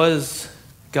Word was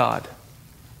God.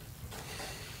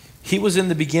 He was in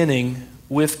the beginning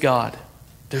with God.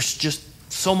 There's just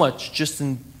so much just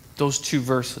in those two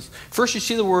verses. First, you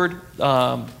see the word,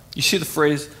 you see the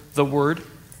phrase, the Word,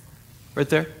 right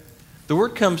there. The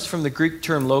word comes from the Greek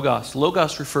term logos.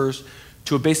 Logos refers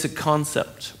to a basic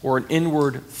concept or an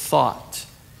inward thought,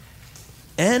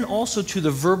 and also to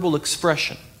the verbal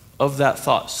expression of that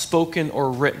thought, spoken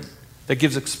or written, that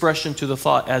gives expression to the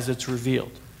thought as it's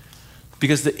revealed.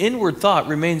 Because the inward thought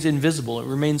remains invisible. It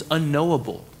remains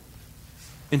unknowable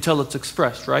until it's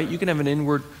expressed, right? You can have an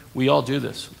inward We all do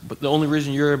this. But the only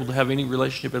reason you're able to have any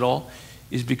relationship at all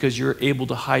is because you're able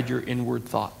to hide your inward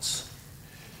thoughts.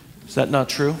 Is that not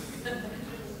true?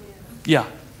 Yeah,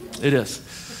 it is.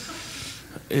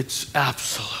 It's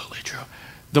absolutely true.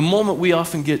 The moment we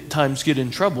often get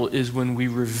in trouble is when we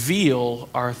reveal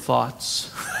our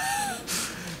thoughts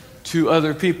to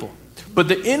other people. But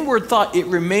the inward thought, it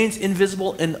remains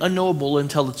invisible and unknowable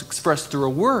until it's expressed through a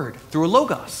word, through a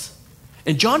logos.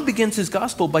 And John begins his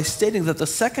gospel by stating that the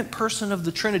second person of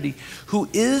the Trinity, who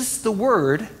is the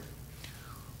Word,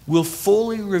 will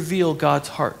fully reveal God's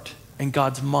heart and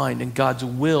God's mind and God's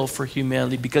will for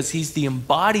humanity because he's the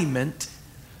embodiment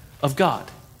of God.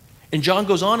 And John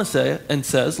goes on and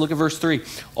says, look at verse 3,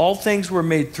 all things were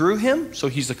made through him, so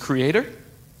he's a creator,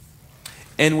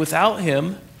 and without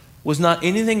him was not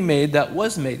anything made that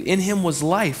was made. In him was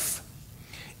life,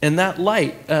 and that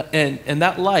light, and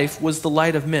that life was the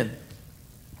light of men.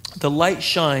 The light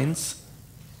shines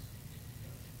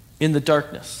in the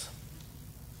darkness,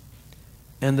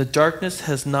 and the darkness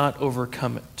has not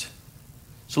overcome it.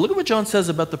 So look at what John says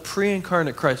about the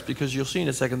pre-incarnate Christ, because you'll see in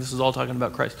a second this is all talking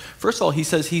about Christ. First of all, he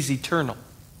says he's eternal.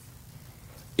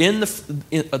 In the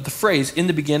phrase, in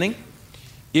the beginning,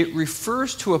 it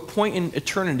refers to a point in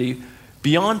eternity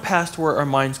beyond past where our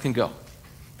minds can go.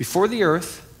 Before the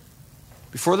earth,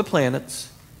 before the planets,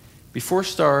 before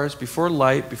stars, before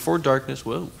light, before darkness,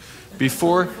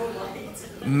 before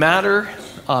matter,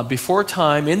 before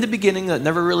time, in the beginning that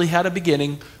never really had a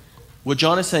beginning, what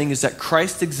John is saying is that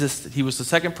Christ existed. He was the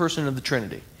second person of the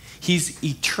Trinity. He's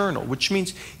eternal, which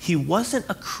means he wasn't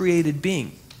a created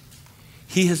being.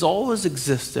 He has always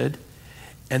existed,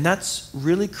 and that's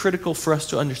really critical for us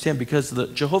to understand because the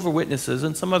Jehovah's Witnesses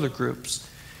and some other groups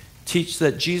teach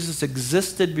that Jesus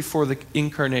existed before the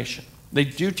incarnation. They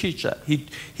do teach that. He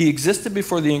existed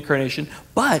before the incarnation,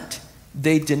 but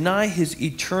they deny his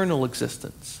eternal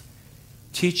existence,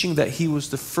 teaching that he was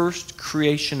the first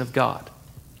creation of God.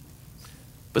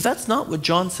 But that's not what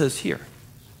John says here.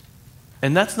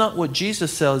 And that's not what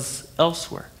Jesus says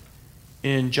elsewhere.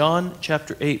 In John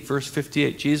chapter 8, verse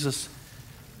 58, Jesus,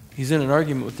 he's in an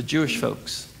argument with the Jewish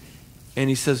folks. And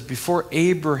he says, before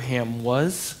Abraham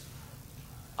was,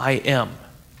 I am.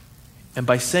 And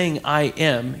by saying I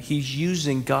am, he's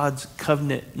using God's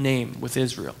covenant name with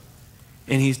Israel.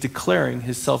 And he's declaring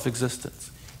his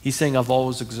self-existence. He's saying, I've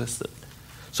always existed.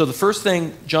 So the first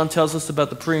thing John tells us about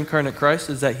the pre-incarnate Christ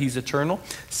is that he's eternal.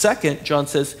 Second, John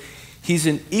says he's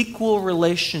in equal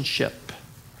relationship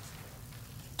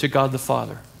to God the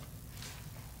Father.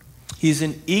 He's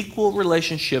in equal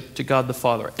relationship to God the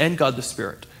Father and God the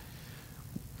Spirit.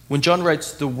 When John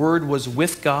writes the Word was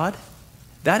with God,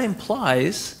 that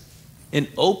implies an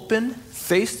open,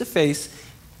 face-to-face,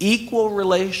 equal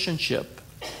relationship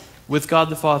with God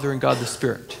the Father and God the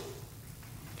Spirit.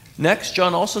 Next,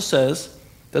 John also says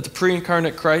that the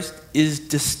pre-incarnate Christ is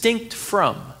distinct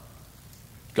from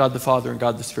God the Father and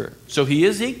God the Spirit. So he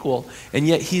is equal, and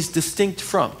yet he's distinct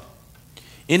from.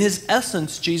 In his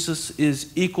essence, Jesus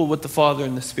is equal with the Father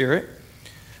and the Spirit,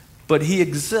 but he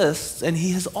exists, and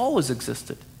he has always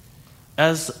existed,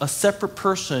 as a separate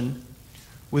person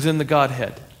within the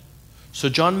Godhead. So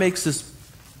John makes this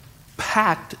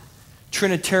packed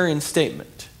Trinitarian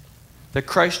statement that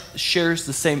Christ shares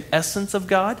the same essence of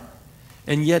God,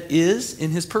 and yet is,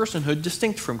 in his personhood,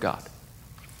 distinct from God.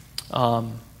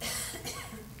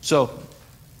 So,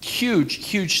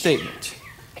 huge statement.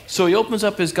 So he opens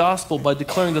up his gospel by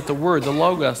declaring that the Word, the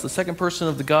Logos, the second person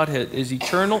of the Godhead, is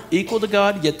eternal, equal to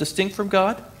God, yet distinct from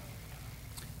God.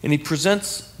 And he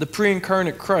presents the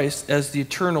pre-incarnate Christ as the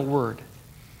eternal Word.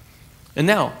 And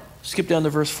now, skip down to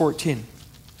verse 14.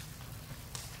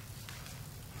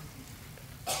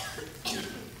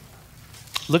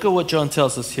 Look at what John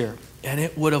tells us here. And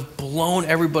it would have blown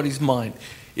everybody's mind.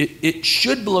 It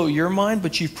should blow your mind,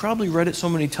 but you've probably read it so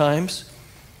many times,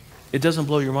 it doesn't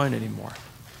blow your mind anymore.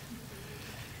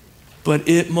 But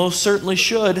it most certainly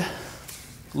should.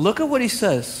 Look at what he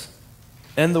says.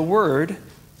 And the Word,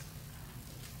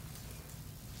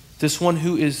 this one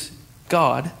who is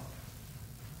God,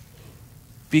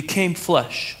 became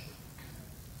flesh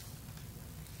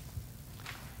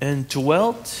and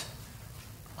dwelt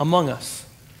among us.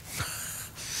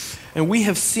 And we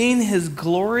have seen his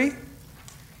glory,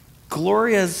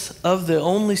 glory as of the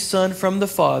only Son from the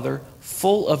Father,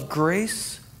 full of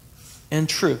grace and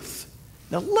truth.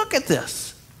 Now look at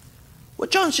this. What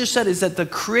John's just said is that the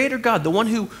Creator God, the one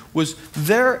who was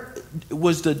there,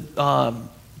 was the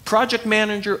project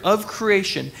manager of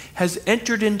creation, has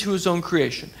entered into his own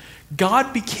creation.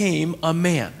 God became a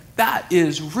man. That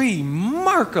is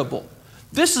remarkable.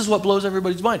 This is what blows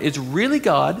everybody's mind. It's really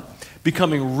God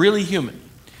becoming really human.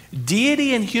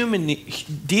 Deity and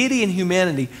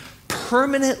humanity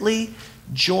permanently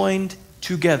joined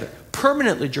together.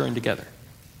 Permanently joined together.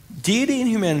 Deity and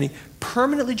humanity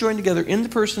permanently joined together in the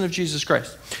person of Jesus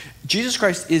Christ. Jesus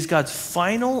Christ is God's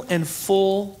final and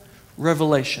full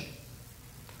revelation.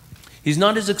 He's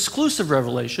not his exclusive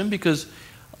revelation because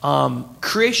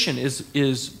creation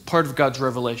is part of God's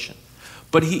revelation.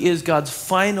 But he is God's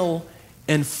final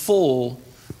and full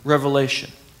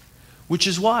revelation. Which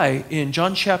is why in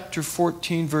John chapter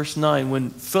 14, verse 9, when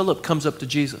Philip comes up to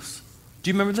Jesus. Do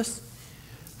you remember this?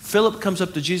 Philip comes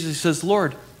up to Jesus. He says,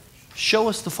 Lord, show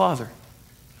us the Father.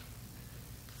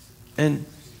 And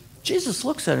Jesus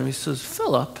looks at him. He says,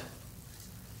 Philip,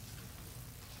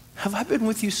 have I been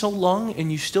with you so long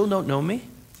and you still don't know me?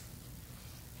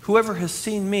 Whoever has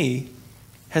seen me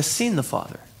has seen the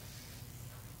Father.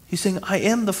 He's saying, I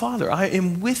am the Father. I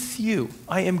am with you.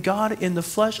 I am God in the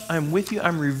flesh. I'm with you.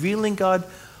 I'm revealing God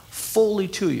fully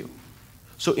to you.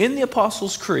 So in the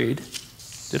Apostles Creed,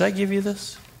 did I give you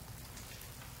this?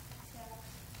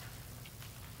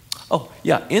 Oh,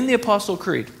 yeah. In the Apostle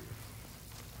Creed,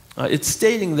 it's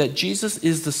stating that Jesus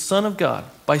is the Son of God.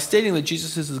 By stating that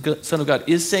Jesus is the Son of God,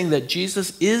 is saying that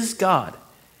Jesus is God.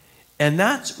 And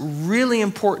that's really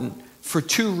important for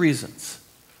two reasons.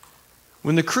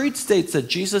 When the Creed states that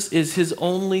Jesus is his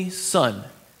only Son,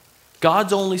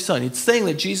 God's only Son, it's saying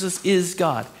that Jesus is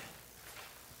God.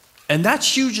 And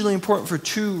that's hugely important for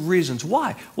two reasons.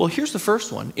 Why? Well, here's the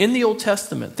first one. In the Old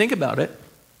Testament, think about it.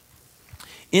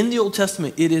 In the Old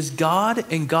Testament, it is God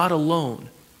and God alone.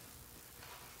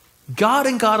 God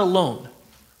and God alone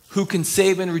who can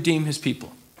save and redeem his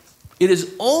people. It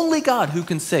is only God who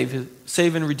can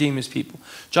save and redeem his people.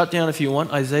 Jot down if you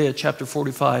want Isaiah chapter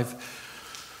 45.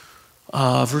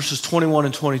 Verses 21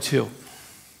 and 22.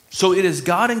 So it is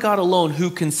God and God alone who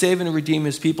can save and redeem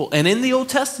his people. And in the Old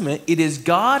Testament, it is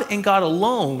God and God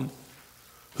alone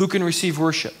who can receive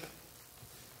worship.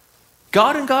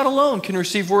 God and God alone can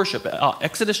receive worship.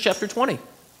 Exodus chapter 20.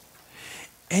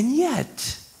 And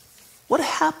yet, what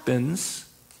happens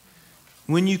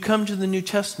when you come to the New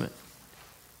Testament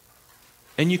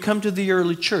and you come to the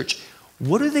early church?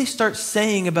 What do they start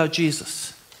saying about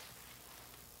Jesus?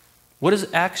 What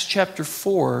does Acts chapter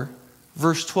 4,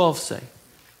 verse 12 say?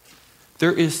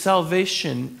 There is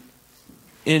salvation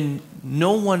in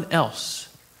no one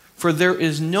else, for there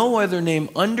is no other name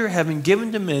under heaven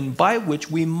given to men by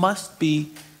which we must be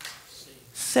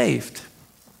saved.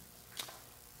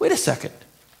 Wait a second.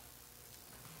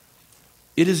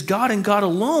 It is God and God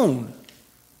alone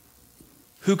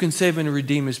who can save and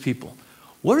redeem his people.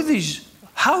 What are these?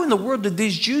 How in the world did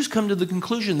these Jews come to the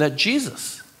conclusion that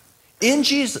in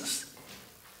Jesus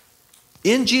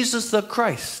the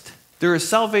Christ, there is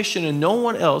salvation in no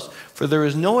one else, for there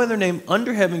is no other name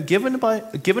under heaven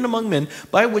given among men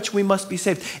by which we must be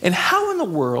saved? And how in the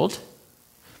world,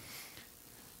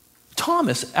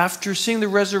 Thomas, after seeing the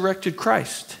resurrected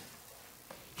Christ,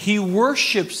 he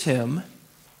worships him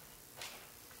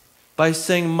by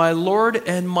saying, my Lord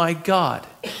and my God.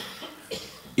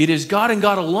 It is God and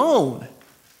God alone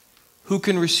who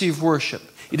can receive worship.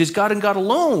 It is God and God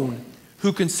alone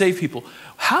who can save people.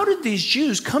 How did these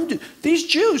Jews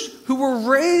who were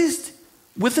raised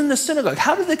within the synagogue,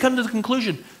 how did they come to the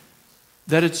conclusion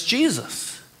that it's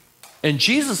Jesus and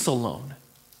Jesus alone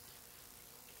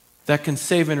that can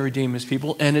save and redeem his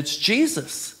people, and it's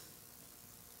Jesus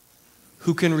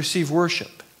who can receive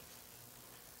worship?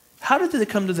 How did they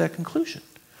come to that conclusion?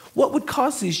 What would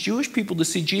cause these Jewish people to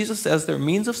see Jesus as their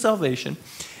means of salvation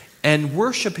and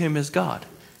worship him as God?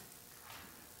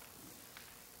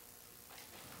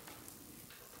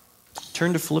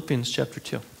 Turn to Philippians chapter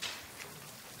 2.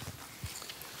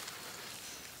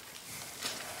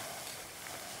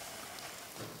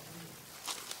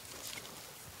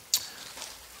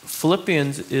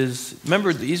 Philippians is,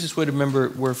 remember, the easiest way to remember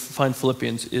where to find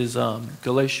Philippians is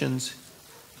Galatians,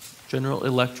 General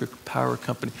Electric Power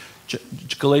Company.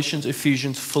 Galatians,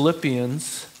 Ephesians,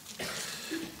 Philippians,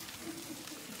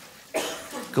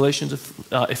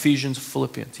 Ephesians,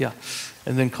 Philippians, yeah,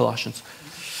 and then Colossians.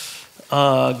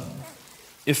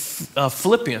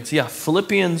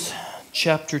 Philippians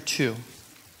chapter 2.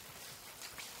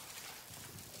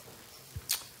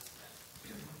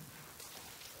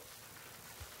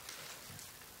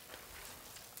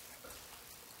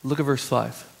 Look at verse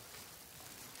 5.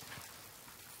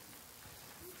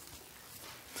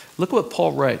 Look what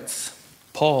Paul writes.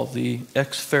 Paul, the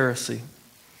ex-Pharisee,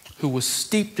 who was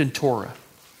steeped in Torah.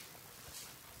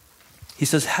 He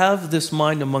says, have this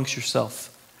mind amongst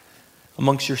yourselves,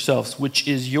 which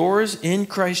is yours in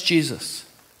Christ Jesus,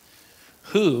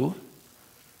 who,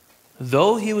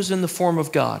 though he was in the form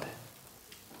of God,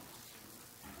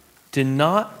 did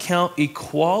not count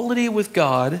equality with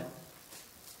God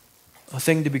a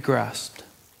thing to be grasped,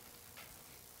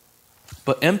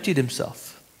 but emptied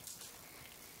himself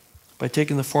by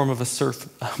taking the form of a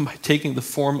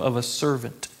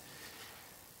servant,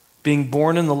 being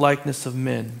born in the likeness of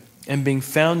men, and being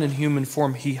found in human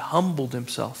form, he humbled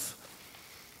himself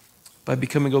by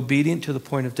becoming obedient to the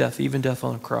point of death, even death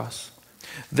on a cross.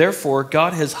 Therefore,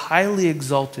 God has highly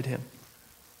exalted him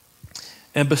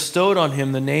and bestowed on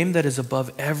him the name that is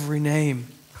above every name.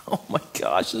 Oh my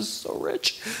gosh, this is so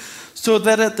rich. So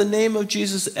that at the name of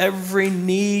Jesus, every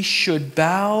knee should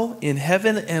bow in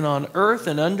heaven and on earth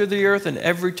and under the earth, and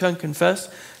every tongue confess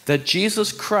that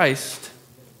Jesus Christ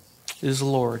is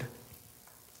Lord,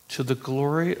 to the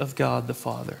glory of God the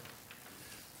Father.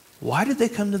 Why did they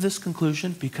come to this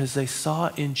conclusion? Because they saw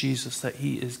in Jesus that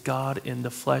he is God in the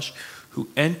flesh, who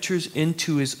enters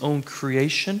into his own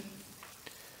creation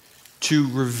to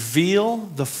reveal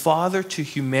the Father to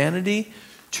humanity,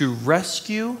 to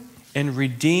rescue and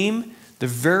redeem the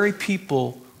very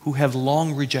people who have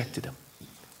long rejected him.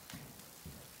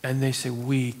 And they say,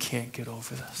 we can't get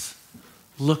over this.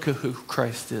 Look at who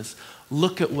Christ is.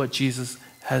 Look at what Jesus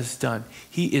has done.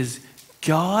 He is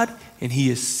God and he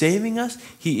is saving us.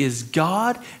 He is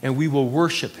God and we will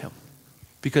worship him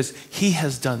because he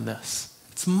has done this.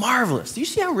 It's marvelous. Do you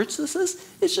see how rich this is?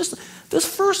 It's just this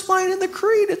first line in the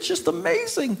creed. It's just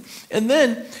amazing. And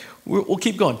then we'll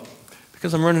keep going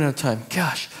because I'm running out of time.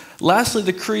 Gosh. Lastly,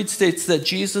 the creed states that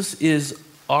Jesus is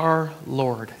our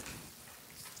Lord.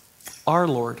 Our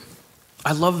Lord.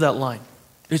 I love that line.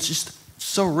 It's just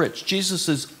so rich. Jesus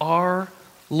is our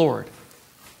Lord.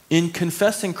 In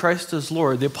confessing Christ as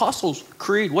Lord, the Apostles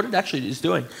Creed, what it actually is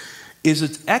doing is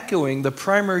it's echoing the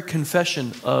primary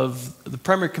confession of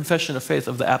faith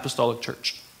of the Apostolic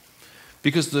Church.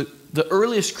 Because the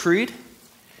earliest creed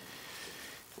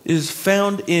is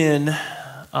found in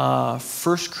 1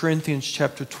 Corinthians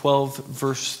chapter 12,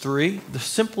 verse 3. The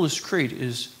simplest creed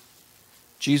is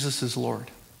Jesus is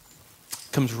Lord.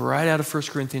 It comes right out of 1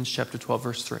 Corinthians chapter 12,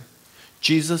 verse 3.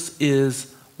 Jesus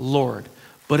is Lord.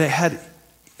 But it had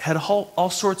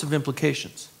all sorts of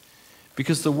implications.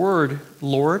 Because the word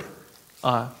Lord,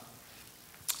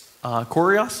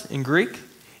 kurios in Greek,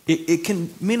 it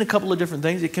can mean a couple of different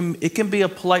things. It can be a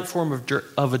polite form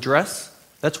of address.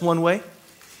 That's one way.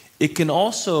 It can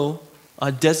also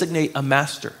designate a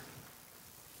master.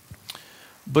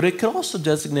 But it can also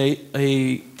designate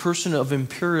a person of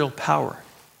imperial power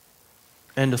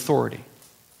and authority.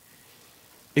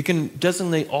 It can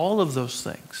designate all of those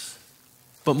things.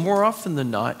 But more often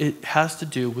than not, it has to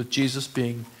do with Jesus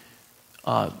being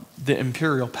the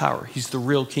imperial power. He's the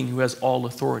real king who has all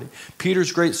authority.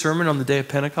 Peter's great sermon on the day of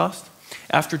Pentecost,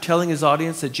 after telling his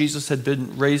audience that Jesus had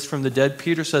been raised from the dead,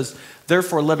 Peter says,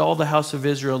 therefore let all the house of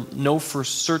Israel know for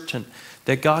certain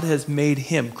that God has made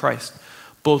him, Christ,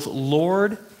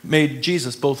 made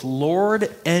Jesus both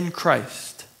Lord and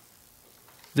Christ.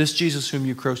 This Jesus whom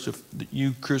you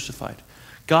crucified.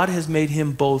 God has made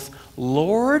him both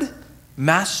Lord,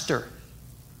 Master,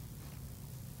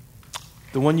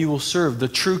 the one you will serve, the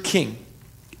true King,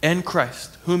 and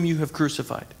Christ, whom you have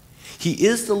crucified. He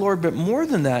is the Lord, but more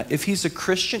than that, if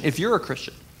you're a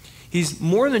Christian, he's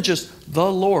more than just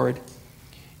the Lord.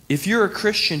 If you're a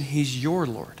Christian, he's your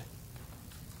Lord.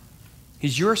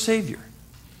 He's your Savior.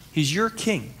 He's your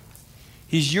King.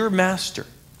 He's your Master.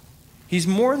 He's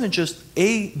more than just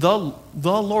the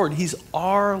Lord. He's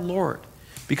our Lord.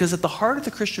 Because at the heart of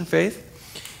the Christian faith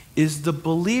is the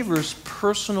believer's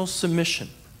personal submission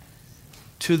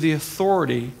to the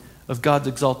authority of God's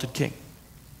exalted King,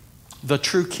 the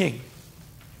true King,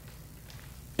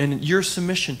 and your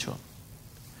submission to him.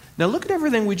 Now look at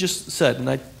everything we just said, and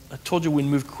I told you we'd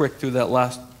move quick through that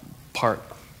last part.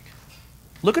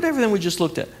 Look at everything we just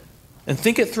looked at and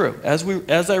think it through as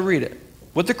I read it.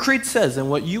 What the creed says and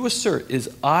what you assert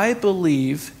is, I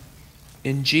believe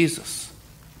in Jesus,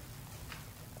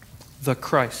 the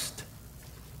Christ,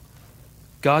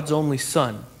 God's only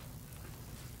Son,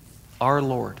 our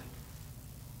Lord.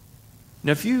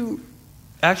 Now, if you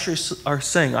actually are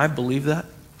saying, I believe that,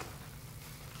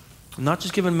 I'm not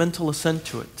just giving mental assent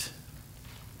to it,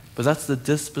 but that's the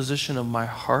disposition of my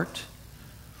heart,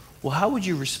 well, how would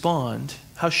you respond?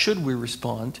 How should we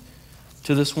respond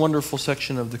to this wonderful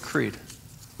section of the creed?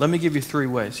 Let me give you 3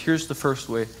 ways. Here's the first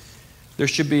way. There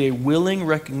should be a willing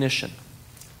recognition.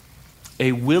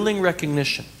 A willing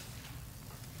recognition.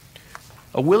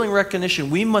 A willing recognition.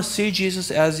 We must see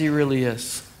Jesus as he really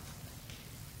is.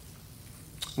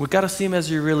 We've got to see him as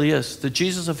he really is. The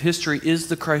Jesus of history is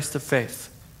the Christ of faith.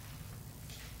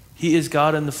 He is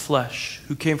God in the flesh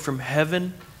who came from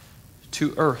heaven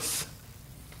to earth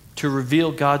to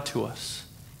reveal God to us,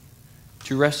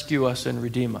 to rescue us and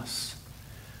redeem us.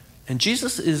 And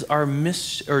Jesus is our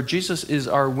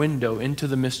window into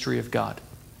the mystery of God.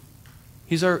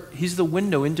 He's the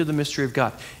window into the mystery of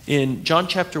God. In John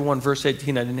chapter 1, verse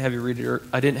 18, I didn't have you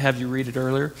read it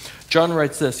earlier. John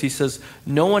writes this. He says,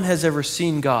 "No one has ever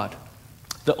seen God,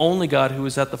 the only God who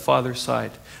is at the Father's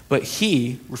side. But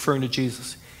he," referring to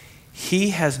Jesus,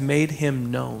 "he has made him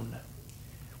known."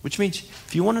 Which means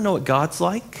if you want to know what God's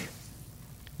like,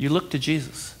 you look to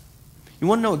Jesus. You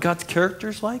want to know what God's character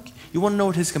is like? You want to know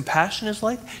what his compassion is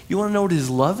like? You want to know what his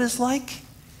love is like?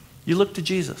 You look to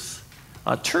Jesus.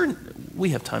 We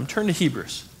have time. Turn to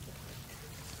Hebrews.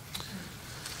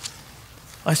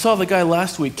 I saw the guy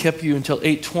last week kept you until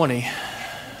 8:20.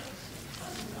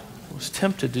 I was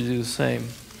tempted to do the same.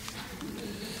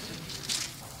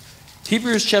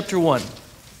 Hebrews chapter 1.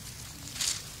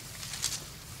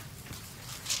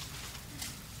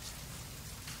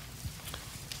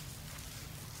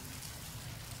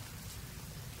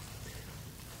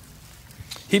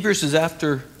 Hebrews is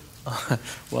after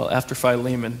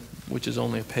Philemon, which is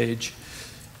only a page.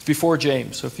 It's before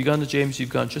James. So if you've gone to James, you've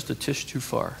gone just a tish too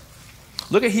far.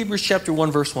 Look at Hebrews chapter 1,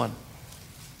 verse 1.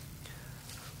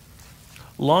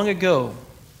 Long ago,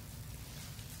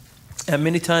 at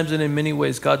many times and in many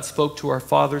ways, God spoke to our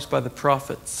fathers by the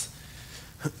prophets.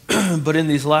 But in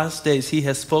these last days, he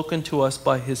has spoken to us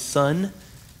by his Son,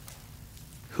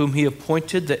 whom he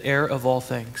appointed the heir of all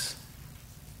things,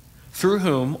 through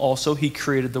whom also he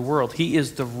created the world. He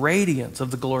is the radiance of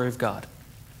the glory of God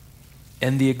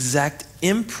and the exact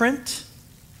imprint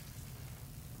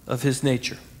of his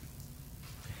nature.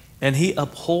 And he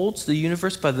upholds the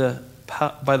universe by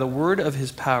the word of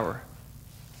his power.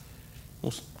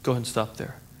 We'll go ahead and stop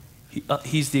there.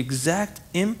 He's the exact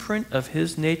imprint of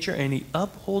his nature, and he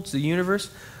upholds the universe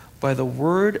by the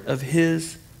word of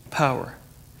his power.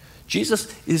 Jesus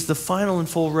is the final and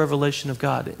full revelation of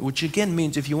God, which again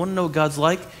means if you want to know what God's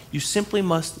like, you simply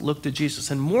must look to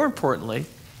Jesus. And more importantly,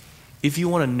 if you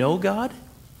want to know God,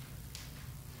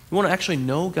 you want to actually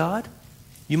know God,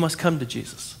 you must come to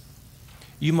Jesus.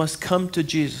 You must come to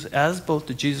Jesus as both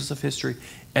the Jesus of history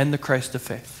and the Christ of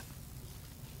faith.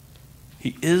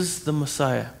 He is the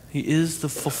Messiah. He is the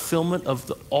fulfillment of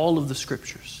all of the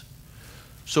Scriptures.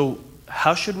 So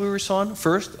how should we respond?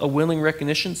 First, a willing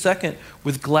recognition. Second,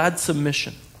 with glad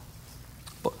submission.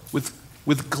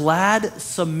 With glad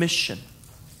submission.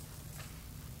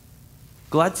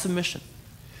 Glad submission.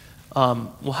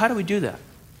 Well, how do we do that?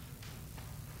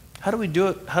 How do we do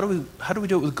it? How do we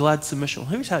do it with glad submission?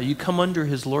 Well, here's how. You come under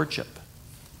his lordship.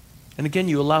 And again,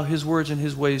 you allow his words and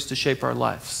his ways to shape our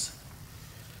lives.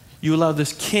 You allow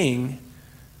this king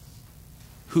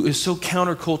who is so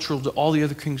countercultural to all the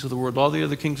other kings of the world. All the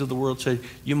other kings of the world say,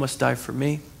 you must die for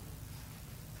me.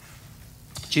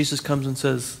 Jesus comes and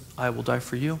says, I will die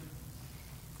for you.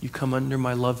 You come under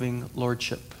my loving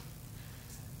lordship.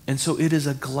 And so it is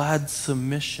a glad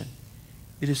submission.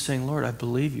 It is saying, Lord, I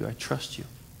believe you. I trust you.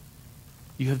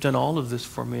 You have done all of this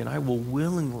for me, and I will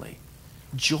willingly,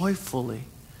 joyfully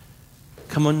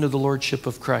come under the lordship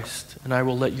of Christ, and I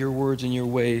will let your words and your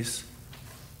ways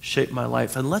shape my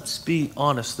life. And let's be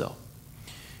honest, though.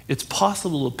 It's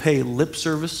possible to pay lip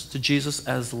service to Jesus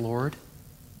as Lord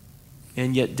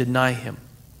and yet deny him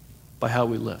by how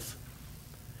we live.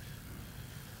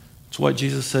 It's why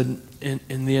Jesus said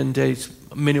in the end days,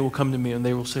 many will come to me and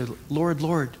they will say, Lord,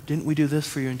 Lord, didn't we do this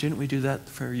for you and didn't we do that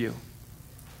for you?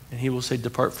 And he will say,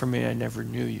 depart from me, I never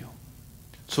knew you.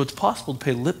 So it's possible to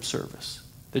pay lip service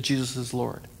that Jesus is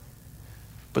Lord.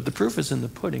 But the proof is in the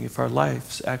pudding if our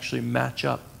lives actually match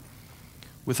up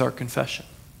with our confession.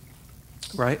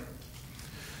 Right?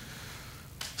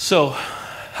 So,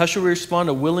 how should we respond?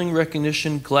 A willing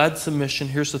recognition, glad submission.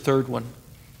 Here's the third one.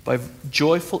 By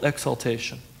joyful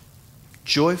exaltation.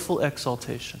 Joyful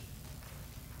exaltation.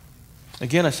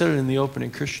 Again, I said it in the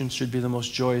opening, Christians should be the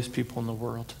most joyous people in the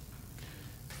world.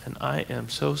 And I am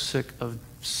so sick of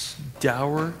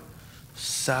dour,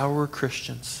 sour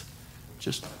Christians.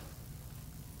 Just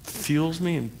fuels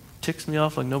me and ticks me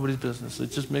off like nobody's business.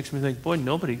 It just makes me think, boy,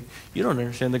 you don't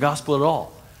understand the gospel at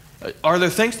all. Are there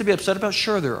things to be upset about?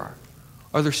 Sure there are.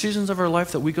 Are there seasons of our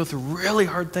life that we go through really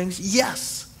hard things?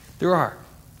 Yes, there are.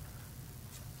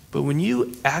 But when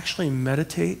you actually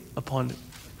meditate upon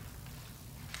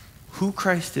who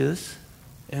Christ is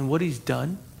and what he's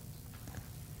done,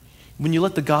 when you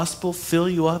let the gospel fill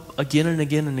you up again and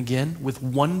again and again with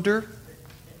wonder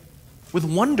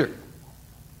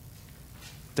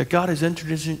that God has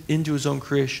entered into his own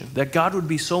creation, that God would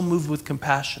be so moved with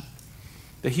compassion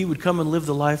that he would come and live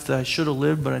the life that I should have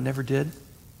lived but I never did,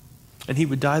 and he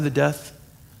would die the death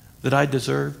that I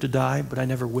deserve to die, but I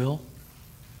never will,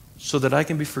 so that I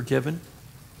can be forgiven,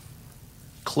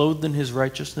 clothed in his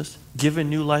righteousness, given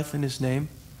new life in his name.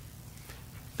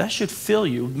 That should fill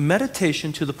you.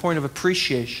 Meditation to the point of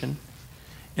appreciation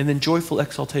and then joyful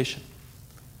exaltation.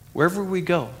 Wherever we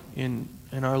go in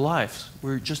our lives,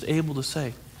 we're just able to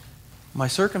say, my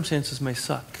circumstances may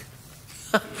suck.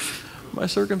 My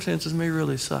circumstances may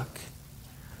really suck.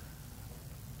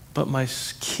 But my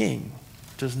King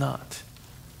does not.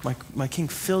 My King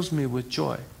fills me with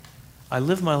joy. I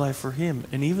live my life for him.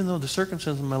 And even though the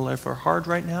circumstances in my life are hard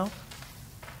right now,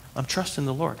 I'm trusting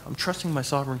the Lord. I'm trusting my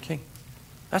sovereign King.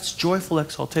 That's joyful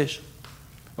exaltation.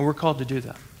 And we're called to do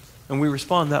that. And we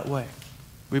respond that way.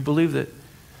 We believe that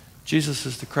Jesus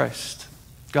is the Christ,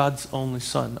 God's only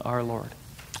Son, our Lord.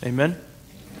 Amen?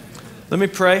 Let me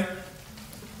pray.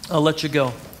 I'll let you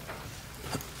go.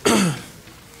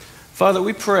 Father,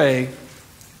 we pray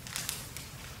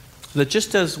that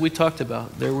just as we talked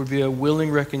about, there would be a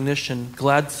willing recognition,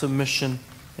 glad submission,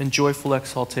 and joyful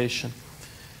exaltation.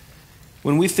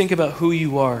 When we think about who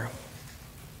you are,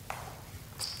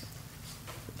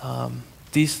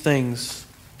 these things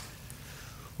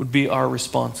would be our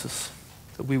responses.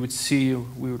 That we would see you,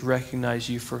 we would recognize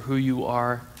you for who you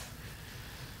are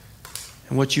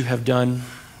and what you have done,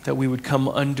 that we would come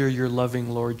under your loving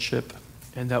lordship,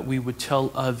 and that we would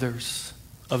tell others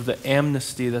of the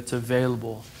amnesty that's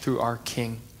available through our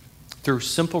King, through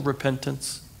simple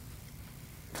repentance,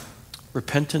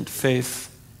 repentant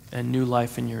faith, and new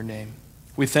life in your name.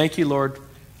 We thank you, Lord.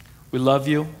 We love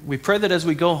you. We pray that as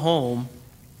we go home,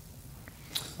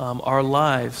 our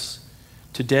lives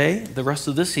today, the rest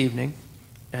of this evening,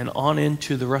 and on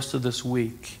into the rest of this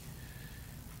week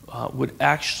would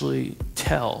actually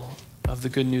tell of the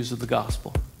good news of the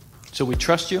gospel. So we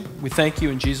trust you. We thank you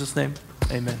in Jesus' name.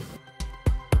 Amen.